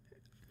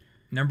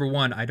 number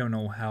one, I don't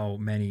know how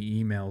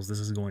many emails this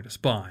is going to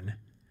spawn.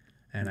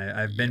 And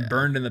I've been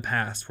burned in the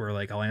past where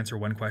I'll answer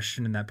one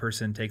question and that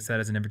person takes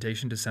that as an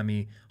invitation to send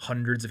me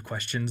hundreds of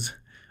questions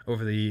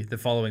over the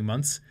following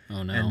months.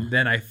 Oh, no. And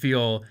then I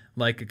feel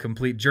like a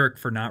complete jerk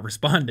for not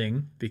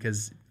responding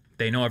because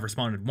they know I've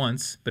responded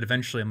once. But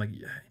eventually I'm like,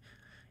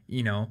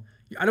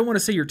 I don't want to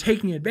say you're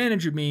taking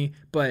advantage of me,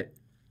 but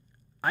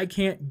I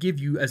can't give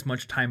you as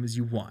much time as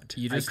you want.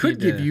 I could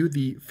give you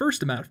the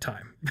first amount of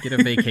time. Get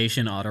a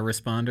vacation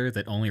autoresponder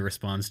that only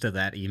responds to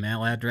that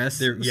email address.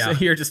 So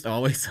you're just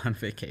always on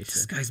vacation.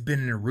 This guy's been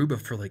in Aruba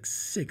for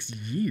 6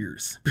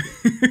 years.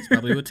 It's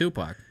probably with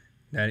Tupac.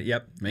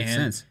 Yep. Makes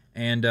sense.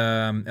 And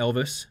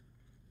Elvis.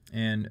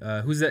 And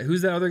who's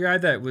that other guy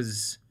that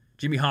was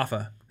Jimmy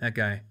Hoffa? That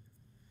guy.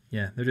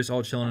 Yeah, they're just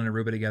all chilling in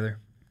Aruba together.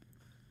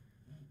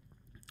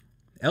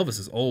 Elvis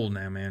is old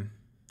now, man.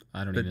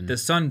 But the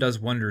sun does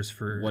wonders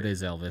for what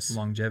is Elvis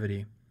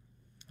longevity.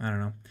 I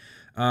don't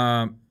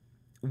know.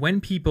 When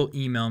people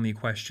email me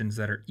questions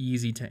that are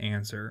easy to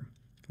answer,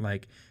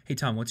 like, hey,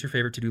 Tom, what's your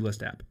favorite to-do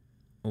list app?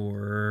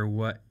 Or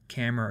what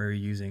camera are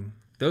you using?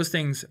 Those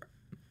things,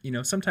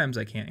 sometimes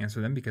I can't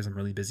answer them because I'm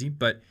really busy,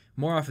 but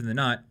more often than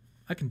not,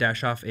 I can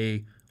dash off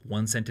a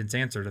one-sentence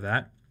answer to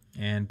that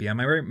and be on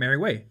my merry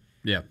way.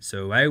 Yeah.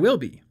 So I will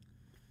be.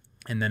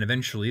 And then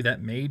eventually that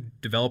may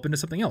develop into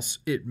something else.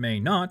 It may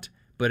not,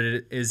 but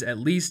it is at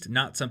least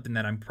not something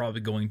that I'm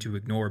probably going to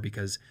ignore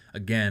because,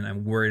 again,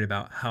 I'm worried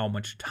about how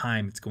much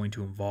time it's going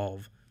to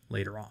involve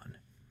later on.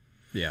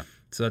 Yeah.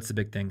 So that's the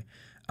big thing.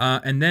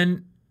 And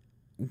then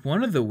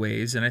one of the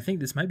ways, and I think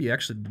this might be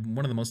actually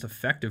one of the most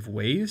effective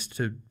ways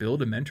to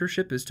build a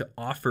mentorship, is to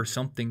offer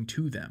something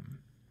to them.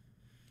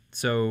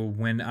 So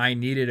when I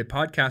needed a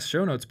podcast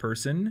show notes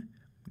person,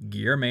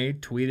 Guillermo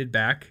tweeted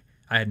back.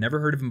 I had never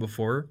heard of him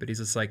before, but he's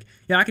just like,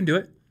 yeah, I can do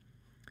it.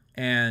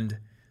 And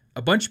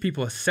a bunch of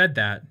people have said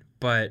that,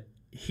 but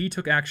he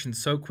took action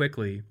so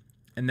quickly,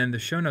 and then the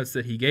show notes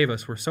that he gave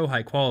us were so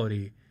high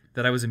quality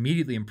that I was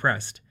immediately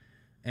impressed.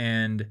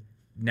 And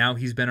now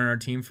he's been on our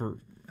team for,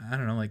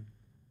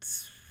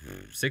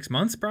 6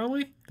 months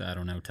probably? I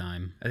don't know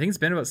time. I think it's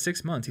been about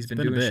 6 months. He's been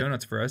doing show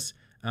notes for us.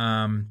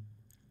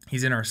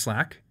 He's in our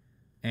Slack,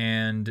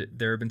 and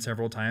there have been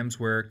several times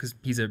where, because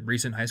he's a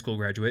recent high school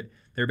graduate,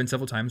 there have been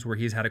several times where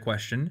he's had a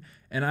question,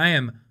 and I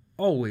am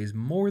always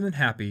more than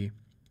happy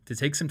to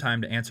take some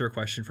time to answer a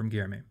question from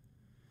Guillermo.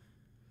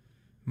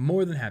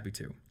 More than happy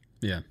to.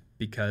 Yeah.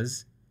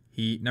 Because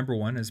he, number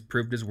one, has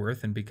proved his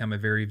worth and become a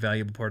very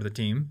valuable part of the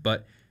team.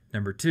 But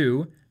number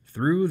two,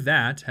 through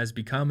that has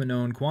become a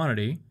known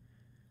quantity.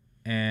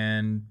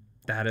 And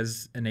that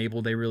has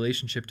enabled a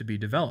relationship to be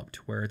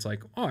developed where it's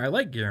like, oh, I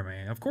like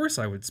Guillermo. Of course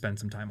I would spend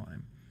some time on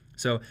him.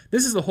 So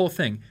this is the whole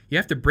thing. You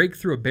have to break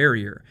through a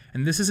barrier.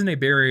 And this isn't a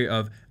barrier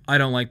of, I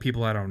don't like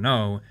people I don't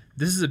know.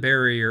 This is a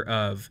barrier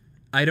of,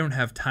 I don't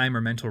have time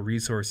or mental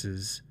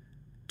resources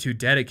to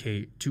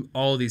dedicate to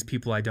all these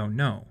people I don't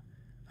know.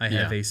 I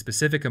have a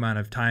specific amount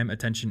of time,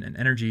 attention, and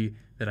energy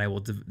that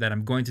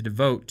I'm going to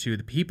devote to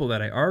the people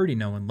that I already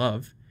know and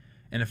love.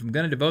 And if I'm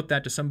going to devote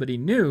that to somebody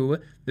new,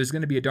 there's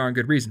going to be a darn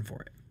good reason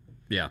for it.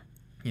 Yeah.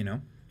 You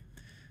know?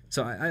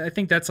 So I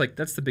think that's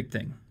the big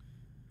thing.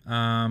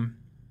 And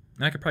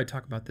I could probably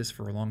talk about this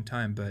for a long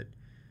time, but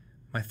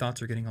my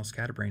thoughts are getting all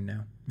scatterbrained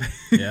now.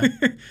 Yeah.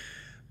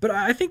 But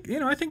I think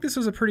this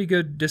was a pretty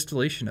good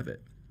distillation of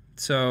it.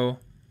 So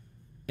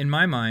in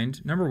my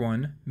mind, number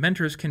one,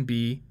 mentors can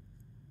be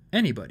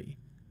anybody.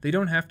 They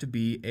don't have to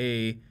be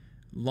a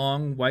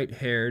long,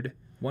 white-haired,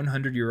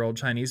 100-year-old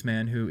Chinese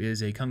man who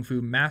is a kung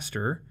fu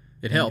master.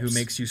 It helps. Who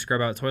makes you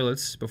scrub out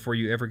toilets before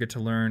you ever get to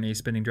learn a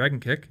spinning dragon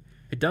kick.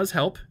 It does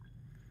help.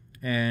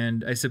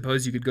 And I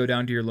suppose you could go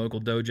down to your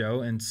local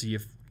dojo and see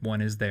if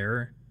one is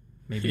there.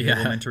 Maybe they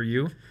will mentor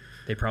you.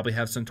 They probably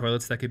have some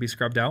toilets that could be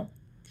scrubbed out.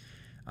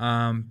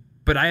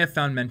 But I have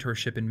found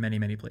mentorship in many,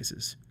 many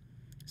places.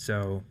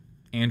 So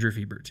Andrew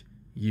Fiebert,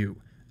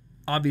 you.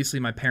 Obviously,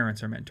 my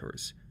parents are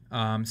mentors.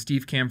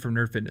 Steve Cam from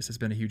Nerd Fitness has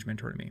been a huge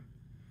mentor to me.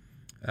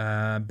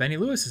 Benny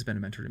Lewis has been a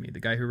mentor to me, the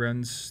guy who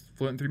runs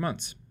Fluent in 3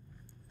 Months.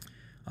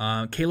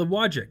 Caleb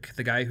Wojcik,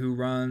 the guy who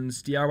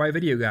runs DIY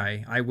Video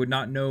Guy. I would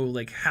not know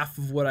like half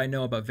of what I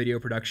know about video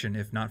production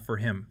if not for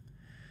him.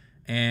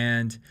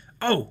 And,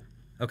 I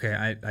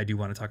do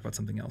want to talk about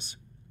something else.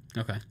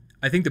 Okay.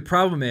 I think the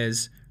problem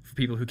is, for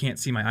people who can't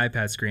see my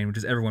iPad screen, which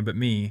is everyone but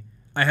me,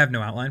 I have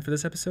no outline for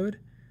this episode.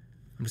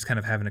 I'm just kind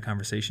of having a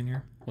conversation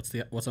here.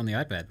 What's on the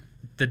iPad?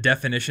 The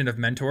definition of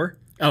mentor,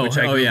 which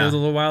I Googled yeah. a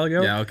little while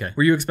ago. Yeah, okay.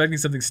 Were you expecting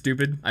something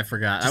stupid? I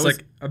forgot. Just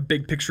like a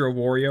big picture of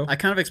Wario? I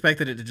kind of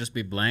expected it to just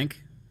be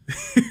blank.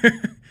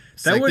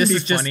 That wouldn't be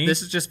funny.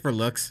 This is just for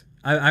looks.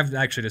 I've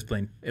actually just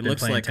been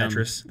looks playing like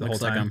Tetris the whole time.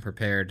 Looks like I'm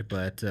prepared,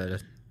 but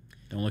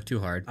don't look too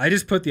hard. I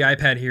just put the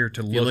iPad here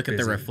to You look at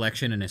busy. the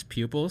reflection in his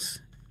pupils,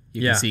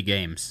 you can see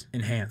games.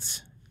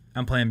 Enhance.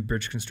 I'm playing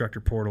Bridge Constructor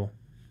Portal,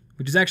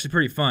 which is actually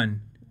pretty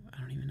fun. I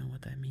don't even know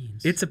what that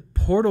means. It's a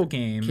Portal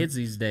game. Kids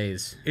these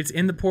days. It's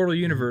in the Portal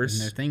universe.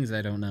 And there are things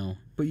I don't know.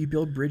 But you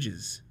build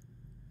bridges.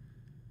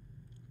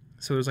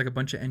 So there's like a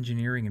bunch of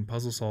engineering and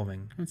puzzle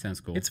solving. That sounds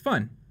cool. It's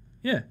fun.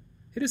 Yeah,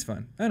 it is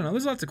fun. I don't know.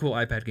 There's lots of cool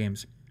iPad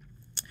games.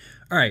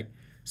 All right.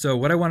 So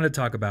what I wanted to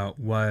talk about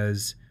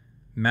was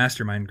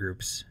mastermind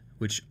groups,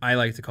 which I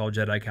like to call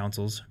Jedi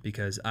Councils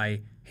because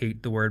I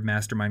hate the word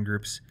mastermind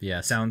groups.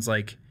 Yes. Sounds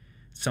like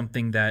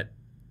something that,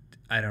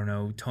 I don't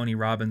know, Tony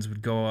Robbins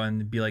would go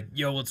on and be like,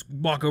 yo, let's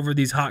walk over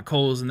these hot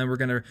coals and then we're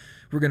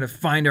gonna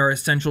find our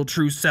essential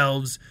true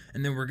selves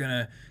and then we're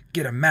gonna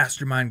get a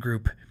mastermind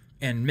group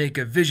and make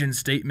a vision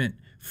statement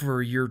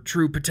for your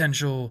true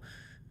potential.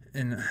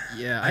 And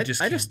yeah, I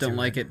just don't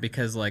like it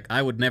because like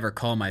I would never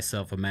call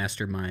myself a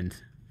mastermind.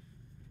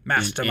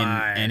 In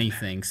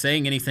anything.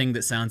 Saying anything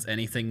that sounds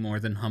anything more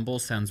than humble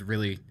sounds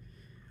really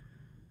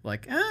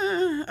like,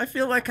 I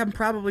feel like I'm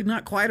probably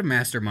not quite a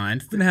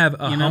mastermind. Gonna have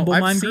a humble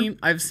mind group?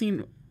 I've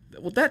seen,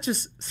 well, that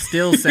just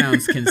still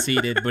sounds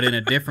conceited, but in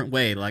a different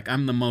way. Like,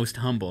 I'm the most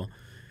humble.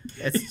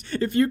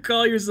 If you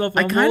call yourself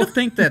humble, I kind of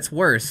think that's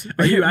worse.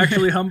 Are you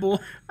actually humble?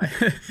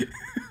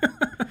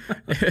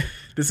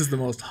 This is the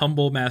most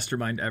humble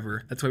mastermind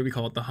ever. That's why we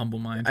call it the humble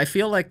mind. I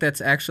feel like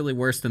that's actually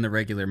worse than the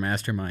regular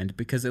mastermind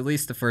because at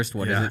least the first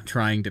one isn't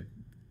trying to.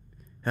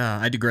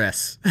 I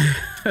digress.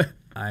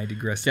 I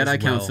digress. Jedi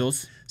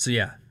Councils. So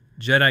yeah,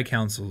 Jedi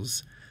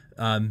Councils.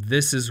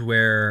 This is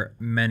where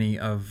many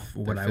of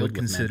what I would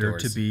consider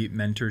to be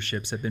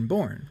mentorships have been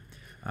born.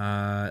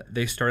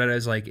 They started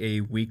as like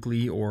a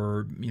weekly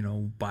or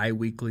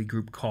bi-weekly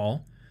group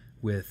call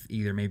with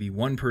either maybe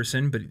one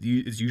person, but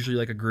it's usually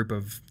like a group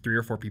of 3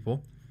 or 4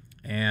 people.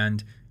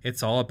 And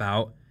it's all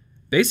about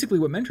basically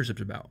what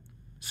mentorship's about.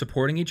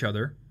 Supporting each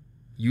other,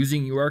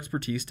 using your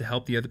expertise to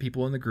help the other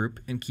people in the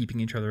group, and keeping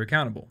each other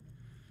accountable.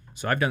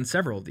 So I've done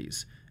several of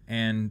these.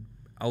 And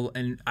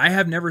I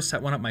have never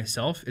set one up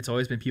myself. It's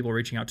always been people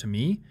reaching out to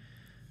me.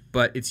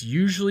 But it's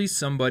usually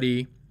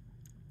somebody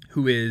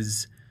who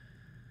is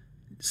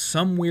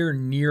somewhere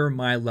near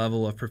my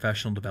level of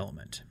professional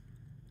development.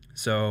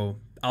 So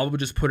I'll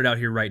just put it out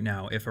here right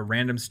now. If a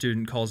random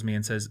student calls me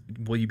and says,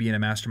 will you be in a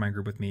mastermind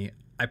group with me?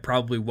 I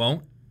probably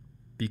won't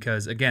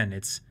because, again,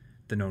 it's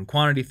the known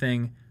quantity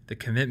thing, the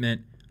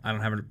commitment. I don't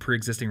have a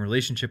pre-existing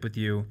relationship with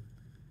you.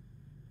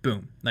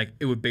 Boom. Like,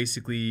 it would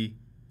basically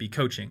be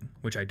coaching,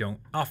 which I don't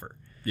offer.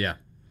 Yeah.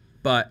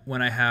 But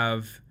when I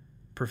have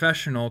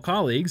professional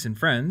colleagues and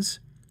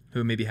friends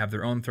who maybe have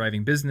their own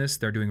thriving business,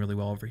 they're doing really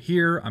well over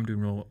here, I'm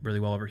doing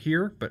really well over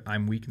here, but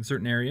I'm weak in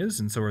certain areas,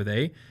 and so are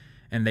they.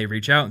 And they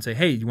reach out and say,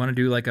 hey, you want to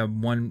do like a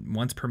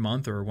once per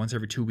month or once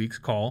every 2 weeks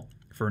call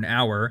for an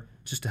hour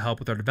just to help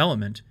with our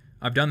development?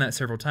 I've done that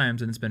several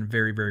times, and it's been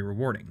very, very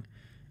rewarding.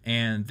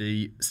 And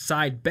the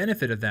side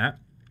benefit of that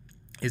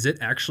is it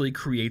actually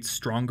creates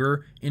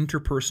stronger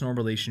interpersonal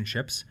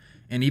relationships.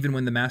 And even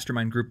when the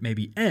mastermind group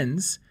maybe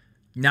ends,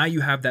 now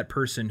you have that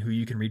person who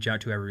you can reach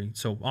out to every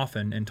so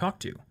often and talk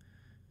to,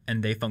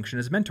 and they function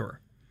as a mentor.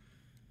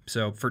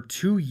 So for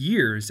 2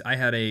 years, I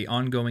had a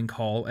ongoing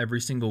call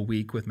every single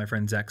week with my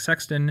friend Zach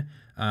Sexton,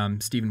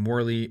 Stephen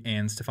Worley,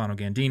 and Stefano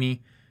Gandini.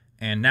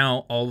 And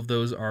now all of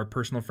those are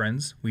personal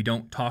friends. We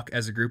don't talk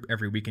as a group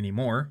every week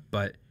anymore,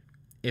 but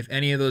if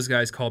any of those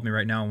guys called me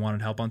right now and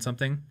wanted help on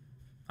something,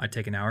 I'd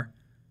take an hour,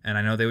 and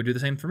I know they would do the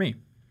same for me.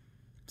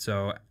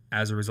 So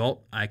as a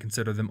result, I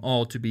consider them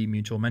all to be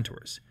mutual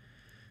mentors.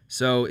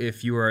 So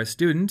if you are a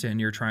student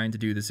and you're trying to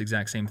do this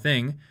exact same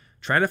thing,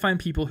 try to find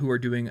people who are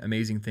doing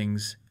amazing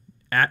things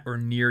at or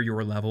near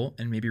your level,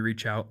 and maybe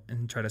reach out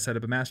and try to set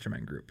up a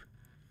mastermind group,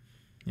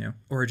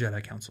 or a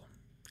Jedi Council.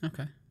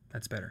 Okay.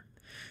 That's better.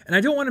 And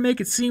I don't want to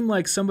make it seem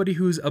like somebody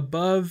who's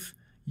above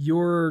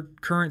your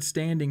current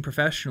standing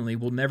professionally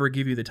will never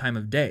give you the time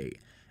of day.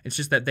 It's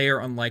just that they are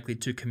unlikely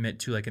to commit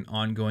to like an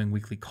ongoing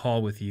weekly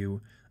call with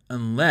you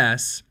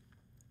unless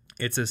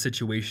it's a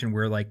situation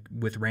where, like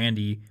with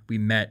Randy, we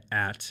met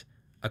at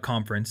a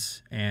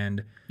conference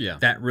and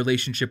that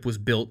relationship was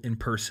built in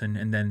person,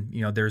 and then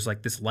there's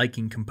like this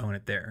liking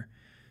component there,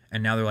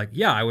 and now they're like,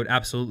 yeah, I would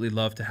absolutely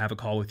love to have a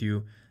call with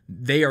you.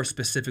 They are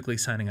specifically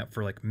signing up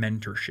for like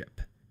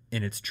mentorship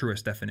in its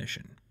truest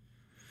definition,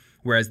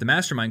 whereas the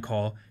mastermind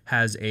call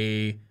has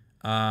a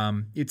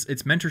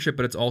it's mentorship,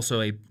 but it's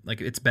also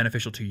it's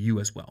beneficial to you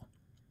as well.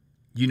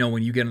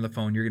 When you get on the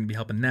phone, you're going to be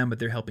helping them, but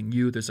they're helping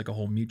you. There's like a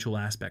whole mutual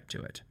aspect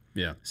to it.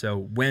 Yeah. So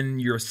when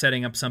you're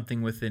setting up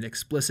something with an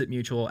explicit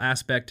mutual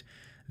aspect,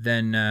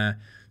 then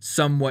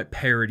somewhat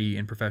parity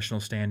in professional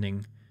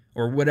standing,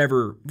 or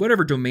whatever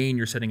domain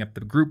you're setting up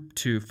the group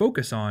to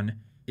focus on,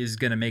 is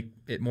going to make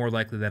it more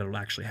likely that it'll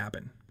actually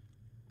happen.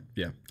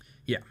 Yeah.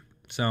 Yeah.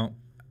 So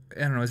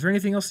I don't know. Is there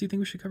anything else you think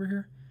we should cover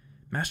here?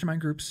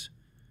 Mastermind groups,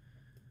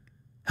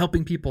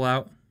 helping people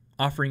out,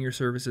 offering your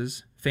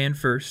services, fan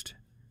first,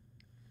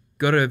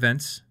 go to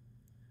events.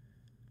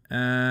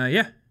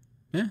 Yeah.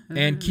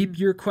 And keep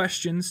your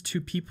questions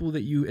to people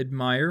that you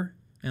admire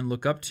and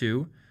look up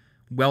to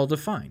well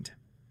defined.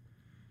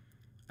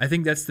 I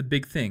think that's the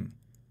big thing.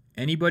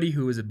 Anybody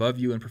who is above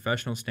you in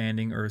professional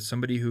standing, or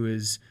somebody who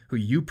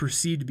you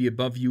perceive to be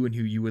above you and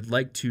who you would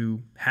like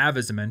to have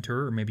as a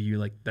mentor, or maybe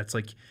that's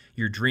like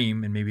your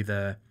dream, and maybe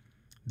the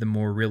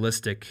more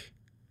realistic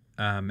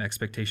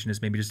expectation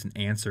is maybe just an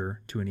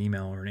answer to an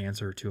email or an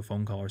answer to a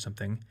phone call or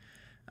something.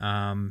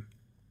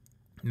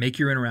 Make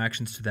your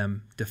interactions to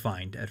them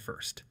defined at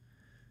first.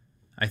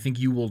 I think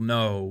you will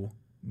know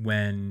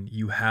when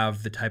you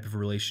have the type of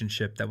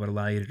relationship that would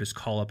allow you to just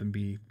call up and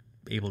be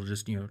able to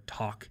just,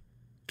 talk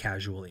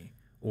casually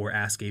or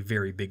ask a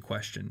very big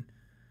question.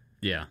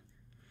 Yeah.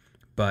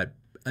 But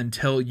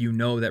until you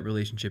know that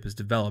relationship is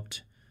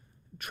developed,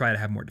 try to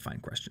have more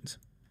defined questions.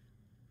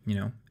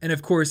 And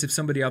of course, if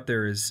somebody out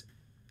there is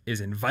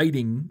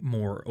inviting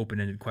more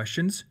open-ended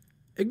questions,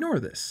 ignore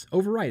this,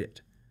 override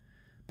it.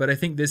 But I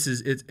think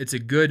it's a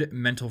good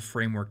mental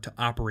framework to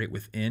operate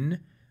within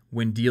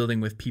when dealing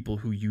with people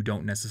who you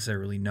don't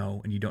necessarily know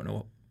and you don't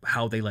know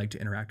how they like to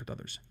interact with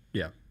others.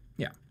 Yeah.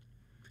 Yeah.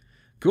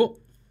 Cool.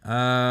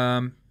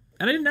 And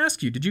I didn't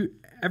ask you, did you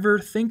ever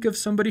think of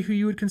somebody who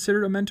you would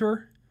consider a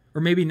mentor?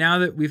 Or maybe now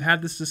that we've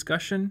had this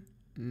discussion?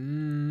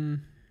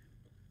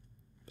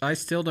 I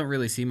still don't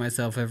really see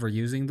myself ever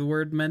using the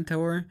word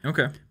mentor.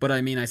 Okay. But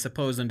I mean, I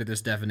suppose under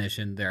this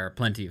definition, there are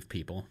plenty of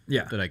people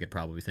that I could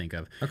probably think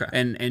of. Okay.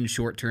 And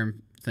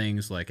short-term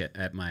things, like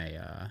at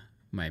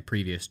my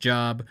previous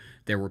job,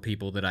 there were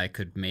people that I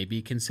could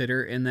maybe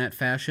consider in that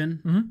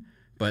fashion,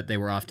 but they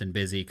were often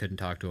busy, couldn't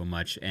talk to them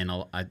much, and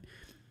I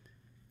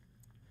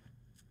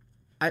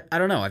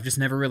don't know. I've just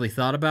never really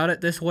thought about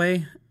it this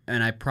way,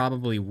 and I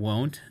probably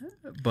won't.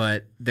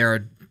 But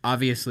there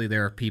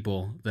are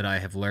people that I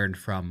have learned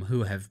from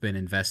who have been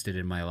invested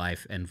in my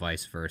life, and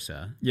vice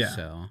versa. Yeah.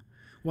 So,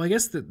 well, I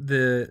guess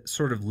the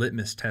sort of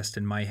litmus test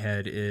in my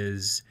head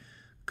is,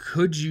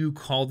 could you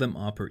call them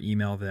up or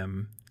email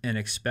them and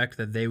expect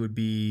that they would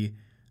be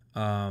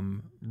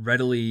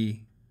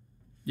readily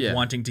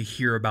wanting to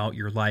hear about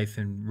your life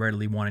and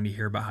readily wanting to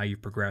hear about how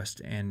you've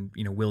progressed and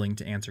willing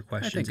to answer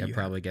questions? I think I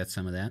probably get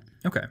some of that.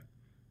 Okay.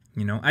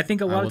 I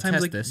think a lot of times,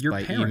 test like this your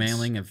by parents,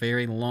 emailing a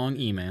very long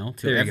email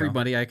to There you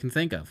everybody I can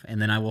think of,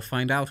 and then I will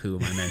find out who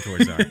my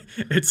mentors are.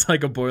 It's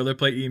like a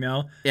boilerplate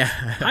email. Yeah.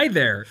 Hi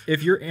there.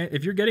 If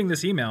you're getting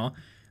this email,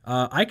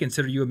 I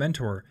consider you a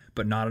mentor,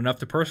 but not enough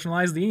to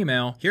personalize the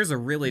email. Here's a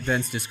really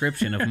dense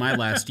description of my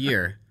last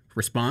year.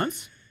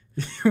 Response?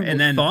 And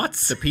then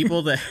thoughts? The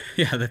people that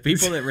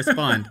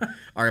respond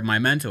are my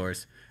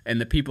mentors, and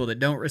the people that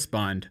don't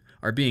respond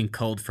are being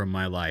culled from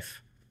my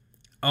life.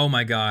 Oh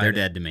my God. They're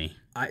dead to me.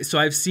 So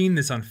I've seen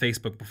this on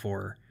Facebook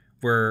before,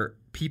 where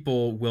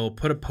people will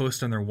put a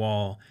post on their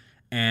wall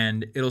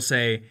and it'll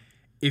say,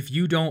 if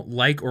you don't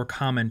like or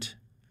comment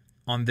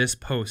on this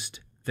post,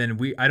 then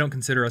I don't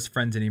consider us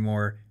friends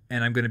anymore,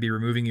 and I'm going to be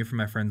removing you from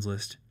my friends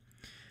list.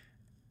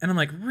 And I'm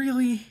like,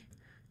 really?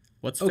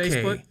 What's Okay.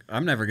 Facebook?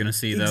 I'm never going to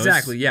see those.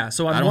 Exactly, yeah.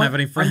 So I don't have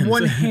any friends. on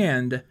one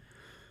hand,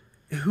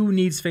 who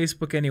needs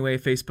Facebook anyway?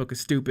 Facebook is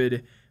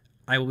stupid.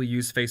 I will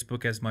use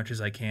Facebook as much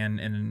as I can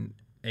in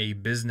a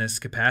business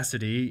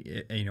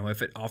capacity.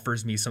 If it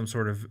offers me some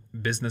sort of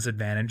business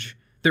advantage.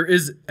 There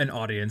is an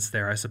audience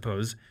there, I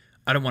suppose.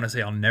 I don't want to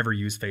say I'll never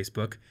use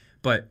Facebook,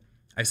 but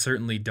I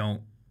certainly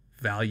don't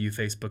value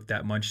Facebook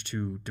that much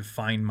to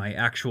define my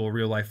actual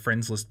real life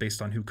friends list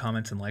based on who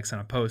comments and likes on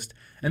a post.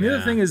 And the other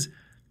Yeah. thing is,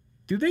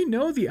 do they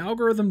know the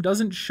algorithm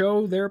doesn't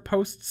show their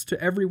posts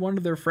to every one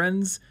of their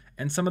friends,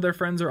 and some of their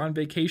friends are on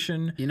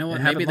vacation? You know what?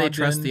 and Maybe haven't they logged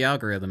trust in? the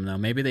algorithm, though.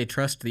 Maybe they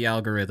trust the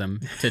algorithm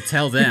to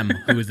tell them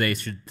who they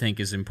should think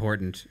is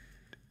important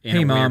in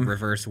Hey, a Mom. weird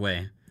reverse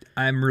way.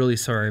 I'm really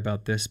sorry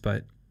about this,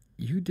 but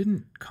you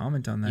didn't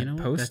comment on that You know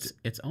what? post.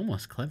 It's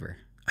almost clever.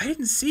 I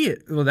didn't see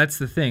it. Well, that's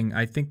the thing.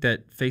 I think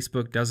that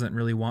Facebook doesn't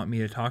really want me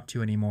to talk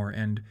to anymore,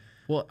 and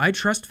Well, I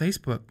trust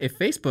Facebook. if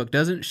Facebook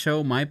doesn't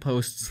show my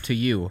posts to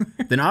you,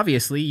 then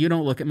obviously you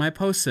don't look at my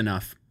posts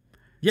enough.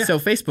 Yeah. So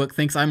Facebook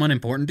thinks I'm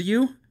unimportant to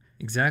you,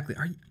 Exactly.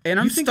 and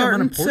you think I'm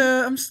unimportant?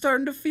 I'm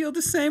starting to feel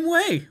the same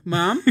way,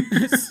 Mom.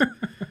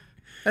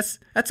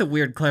 That's a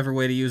weird, clever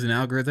way to use an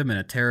algorithm in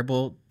a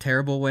terrible,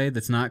 terrible way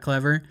that's not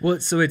clever. Well,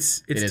 so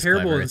it's It is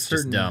terrible clever. in It's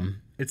just certain. dumb.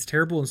 It's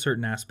terrible in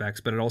certain aspects,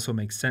 but it also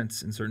makes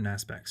sense in certain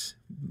aspects.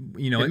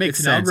 It makes it's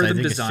an sense. I algorithm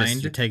think it's designed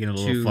just you're taking it a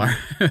little to- far.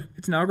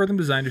 It's an algorithm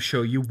designed to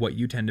show you what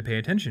you tend to pay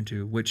attention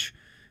to, which,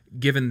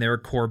 given their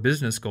core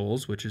business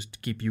goals, which is to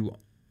keep you,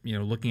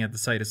 looking at the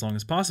site as long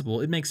as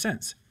possible, it makes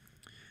sense.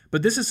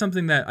 But this is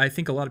something that I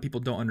think a lot of people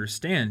don't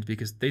understand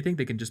because they think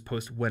they can just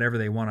post whatever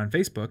they want on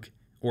Facebook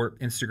or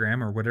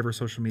Instagram or whatever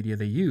social media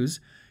they use,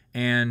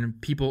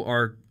 and people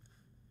are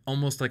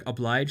almost like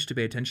obliged to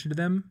pay attention to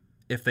them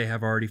if they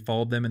have already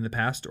followed them in the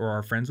past or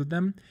are friends with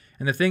them.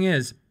 And the thing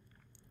is,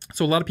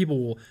 so a lot of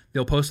people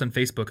they'll post on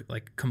Facebook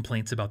like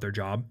complaints about their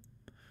job.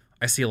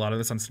 I see a lot of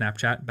this on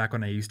Snapchat. Back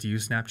when I used to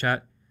use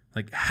Snapchat,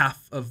 like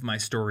half of my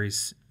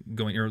stories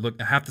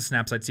half the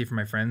snaps I'd see from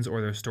my friends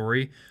or their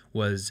story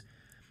was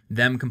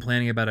them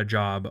complaining about a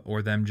job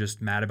or them just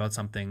mad about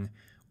something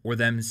or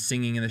them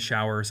singing in the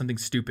shower or something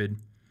stupid.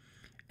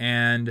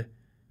 And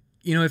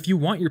if you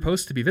want your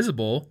post to be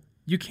visible,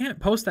 you can't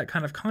post that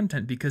kind of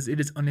content because it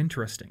is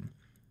uninteresting.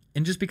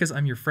 And just because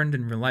I'm your friend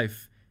in real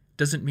life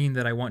doesn't mean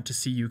that I want to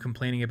see you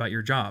complaining about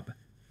your job.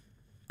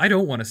 I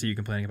don't want to see you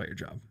complaining about your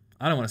job.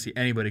 I don't want to see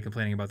anybody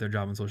complaining about their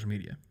job on social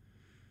media.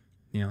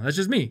 That's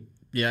just me.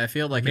 Yeah, I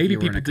feel like Maybe if you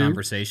were in a people do.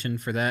 conversation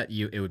for that,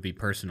 it would be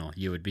personal.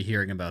 You would be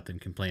hearing about them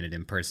complain it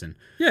in person.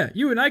 Yeah,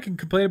 you and I can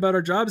complain about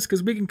our jobs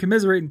because we can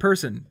commiserate in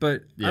person.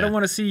 But Yeah. I don't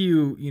want to see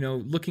you,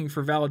 looking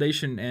for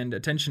validation and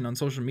attention on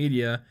social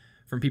media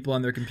from people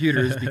on their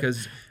computers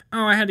because,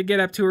 I had to get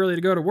up too early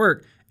to go to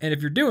work. And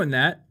if you're doing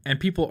that and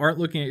people aren't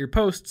looking at your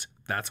posts,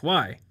 that's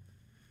why.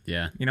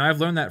 Yeah. I've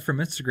learned that from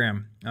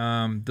Instagram.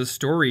 The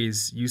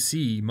stories you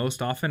see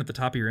most often at the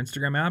top of your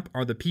Instagram app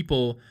are the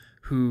people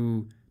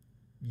who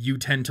you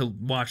tend to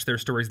watch their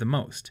stories the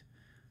most.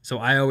 So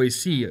I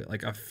always see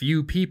like a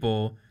few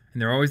people,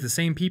 and they're always the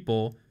same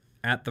people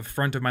at the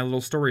front of my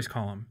little stories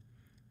column.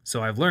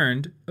 So I've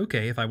learned,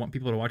 okay, if I want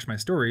people to watch my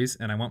stories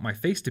and I want my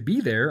face to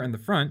be there in the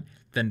front,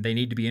 then they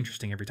need to be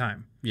interesting every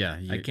time. Yeah.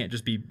 I can't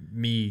just be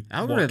me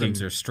Algorithms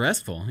walking. are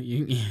stressful.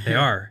 They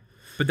are.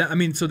 But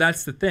so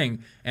that's the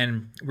thing.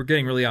 And we're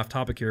getting really off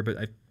topic here, but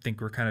I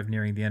think we're kind of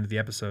nearing the end of the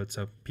episode,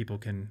 so people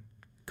can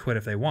quit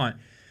if they want.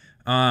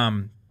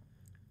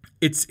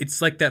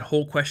 It's like that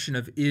whole question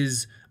of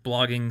is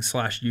blogging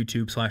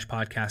 /YouTube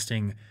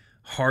 /podcasting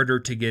harder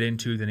to get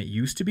into than it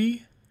used to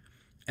be?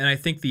 And I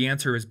think the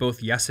answer is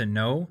both yes and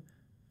no.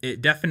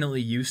 It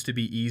definitely used to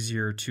be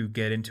easier to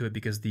get into it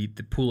because the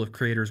pool of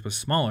creators was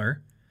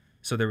smaller,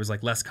 so there was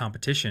like less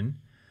competition.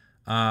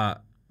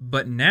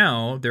 But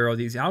now there are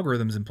these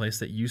algorithms in place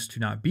that used to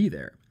not be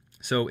there.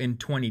 So in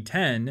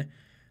 2010,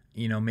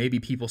 maybe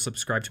people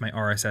subscribed to my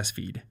RSS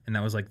feed, and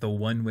that was like the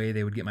one way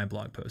they would get my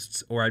blog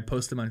posts, or I'd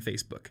post them on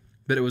Facebook.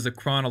 But it was a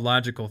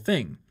chronological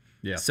thing.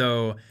 Yeah.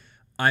 So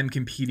I'm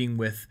competing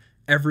with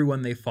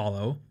everyone they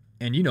follow.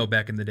 And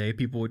back in the day,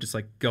 people would just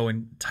like go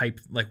and type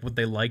like what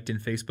they liked in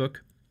Facebook,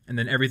 and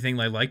then everything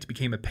they liked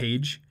became a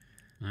page.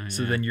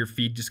 So then your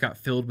feed just got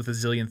filled with a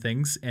zillion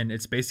things, and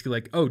it's basically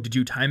like, oh, did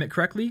you time it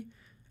correctly?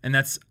 And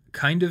that's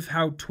kind of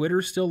how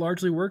Twitter still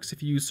largely works.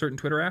 If you use certain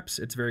Twitter apps,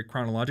 it's very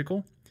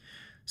chronological.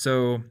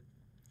 So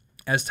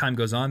as time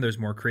goes on, there's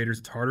more creators,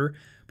 it's harder.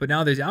 But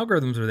now these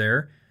algorithms are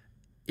there.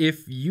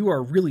 If you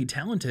are really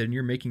talented and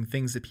you're making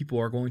things that people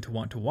are going to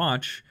want to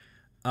watch,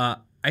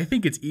 I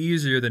think it's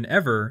easier than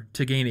ever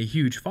to gain a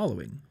huge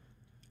following.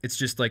 It's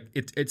just like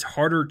it's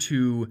harder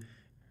to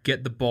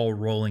get the ball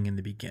rolling in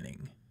the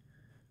beginning.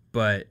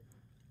 But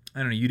I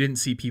don't know, you didn't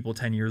see people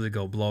 10 years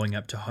ago blowing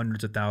up to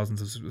hundreds of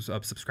thousands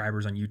of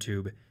subscribers on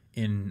YouTube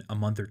in a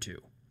month or two.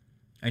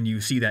 And you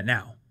see that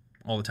now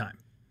all the time.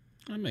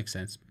 That makes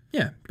sense.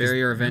 Yeah.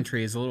 Barrier of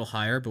entry is a little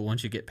higher, but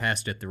once you get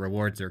past it, the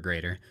rewards are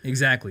greater.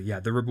 Exactly. Yeah.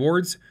 The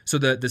rewards. So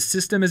the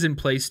system is in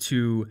place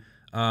to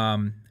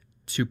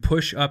to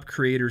push up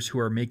creators who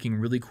are making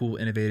really cool,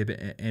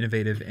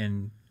 innovative,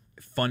 and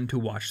fun to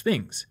watch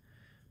things.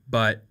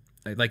 But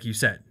like you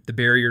said, the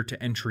barrier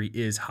to entry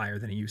is higher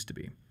than it used to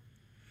be.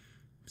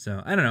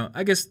 So I don't know.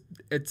 I guess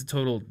it's a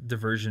total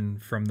diversion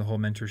from the whole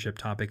mentorship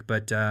topic,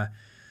 but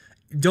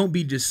don't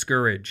be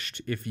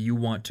discouraged if you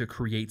want to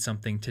create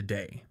something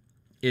today.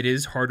 It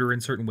is harder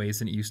in certain ways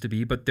than it used to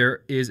be, but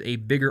there is a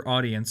bigger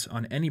audience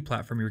on any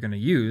platform you're going to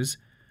use,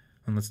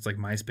 unless it's like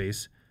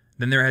MySpace,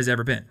 than there has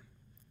ever been.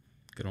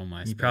 Good old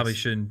MySpace. You probably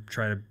shouldn't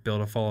try to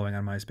build a following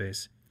on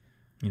MySpace,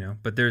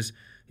 but there's,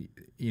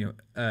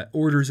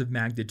 orders of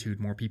magnitude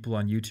more people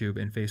on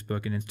YouTube and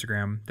Facebook and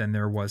Instagram than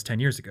there was 10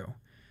 years ago.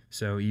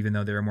 So even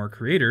though there are more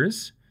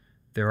creators,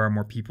 there are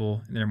more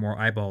people and there are more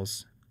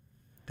eyeballs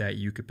that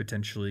you could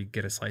potentially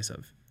get a slice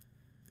of.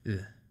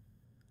 Ugh.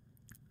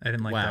 I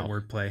didn't like that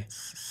wordplay.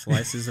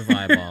 Slices of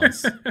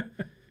eyeballs.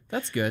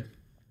 That's good.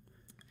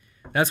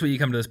 That's what you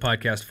come to this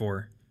podcast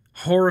for.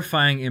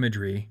 Horrifying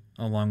imagery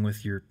along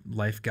with your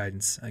life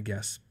guidance, I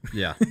guess.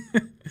 Yeah.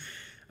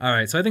 All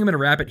right, so I think I'm going to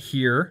wrap it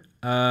here,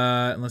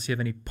 unless you have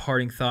any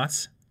parting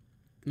thoughts.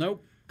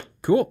 Nope.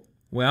 Cool.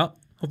 Well,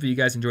 hopefully you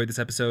guys enjoyed this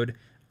episode.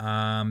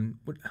 I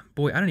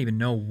don't even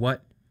know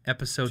what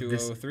episode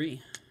 203.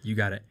 You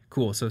got it.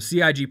 Cool. So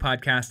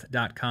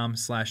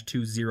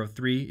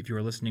cigpodcast.com/203 if you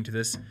are listening to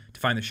this to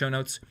find the show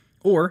notes.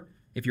 Or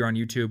if you're on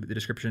YouTube, the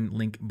description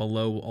link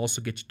below will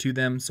also get you to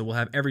them. So we'll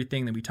have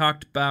everything that we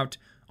talked about,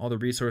 all the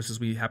resources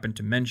we happened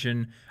to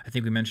mention. I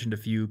think we mentioned a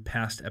few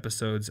past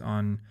episodes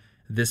on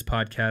this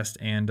podcast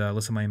and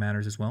Listen Money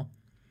Matters as well.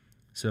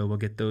 So we'll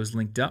get those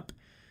linked up.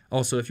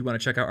 Also, if you want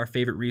to check out our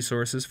favorite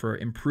resources for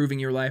improving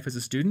your life as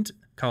a student,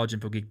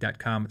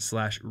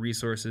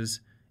 collegeinfogeek.com/resources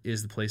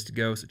is the place to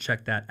go. So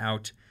check that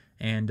out.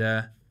 And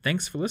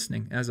thanks for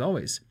listening, as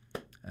always.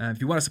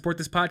 If you want to support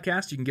this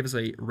podcast, you can give us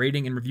a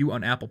rating and review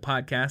on Apple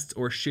Podcasts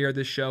or share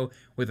this show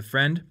with a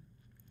friend.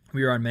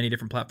 We are on many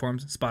different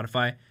platforms: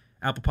 Spotify,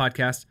 Apple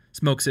Podcasts,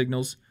 smoke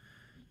signals.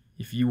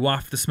 If you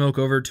waft the smoke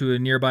over to a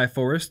nearby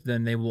forest,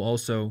 then they will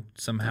also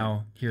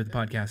somehow hear the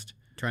podcast.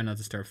 Try not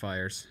to start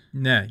fires.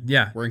 Nah,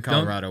 yeah. We're in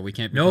Colorado. We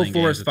can't be no playing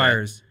games forest with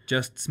fires,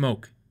 just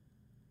smoke.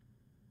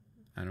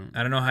 that.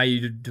 I don't know how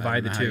you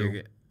divide the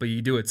two, but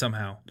you do it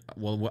somehow.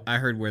 Well, I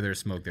heard where there's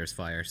smoke, there's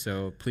fire.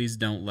 So please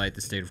don't light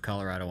the state of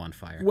Colorado on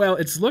fire. Well,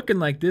 it's looking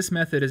like this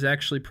method is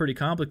actually pretty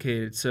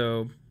complicated.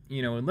 So,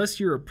 unless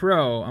you're a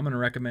pro, I'm going to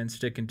recommend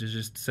sticking to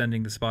just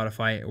sending the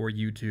Spotify or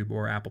YouTube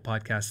or Apple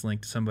Podcasts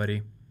link to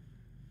somebody.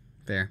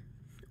 Fair.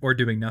 Or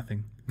doing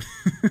nothing.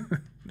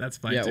 That's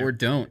fine, Yeah, too. or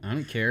don't. I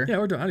don't care. Yeah,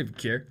 or don't. I don't even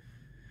care.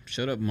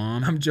 Shut up,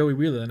 Mom. I'm Joey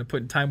Wheeler, and I'm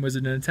putting Time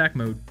Wizard in attack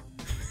mode.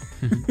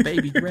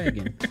 Baby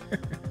dragon.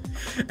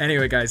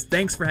 Anyway, guys,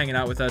 thanks for hanging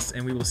out with us,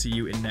 and we will see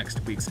you in next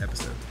week's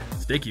episode.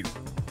 Stay cute.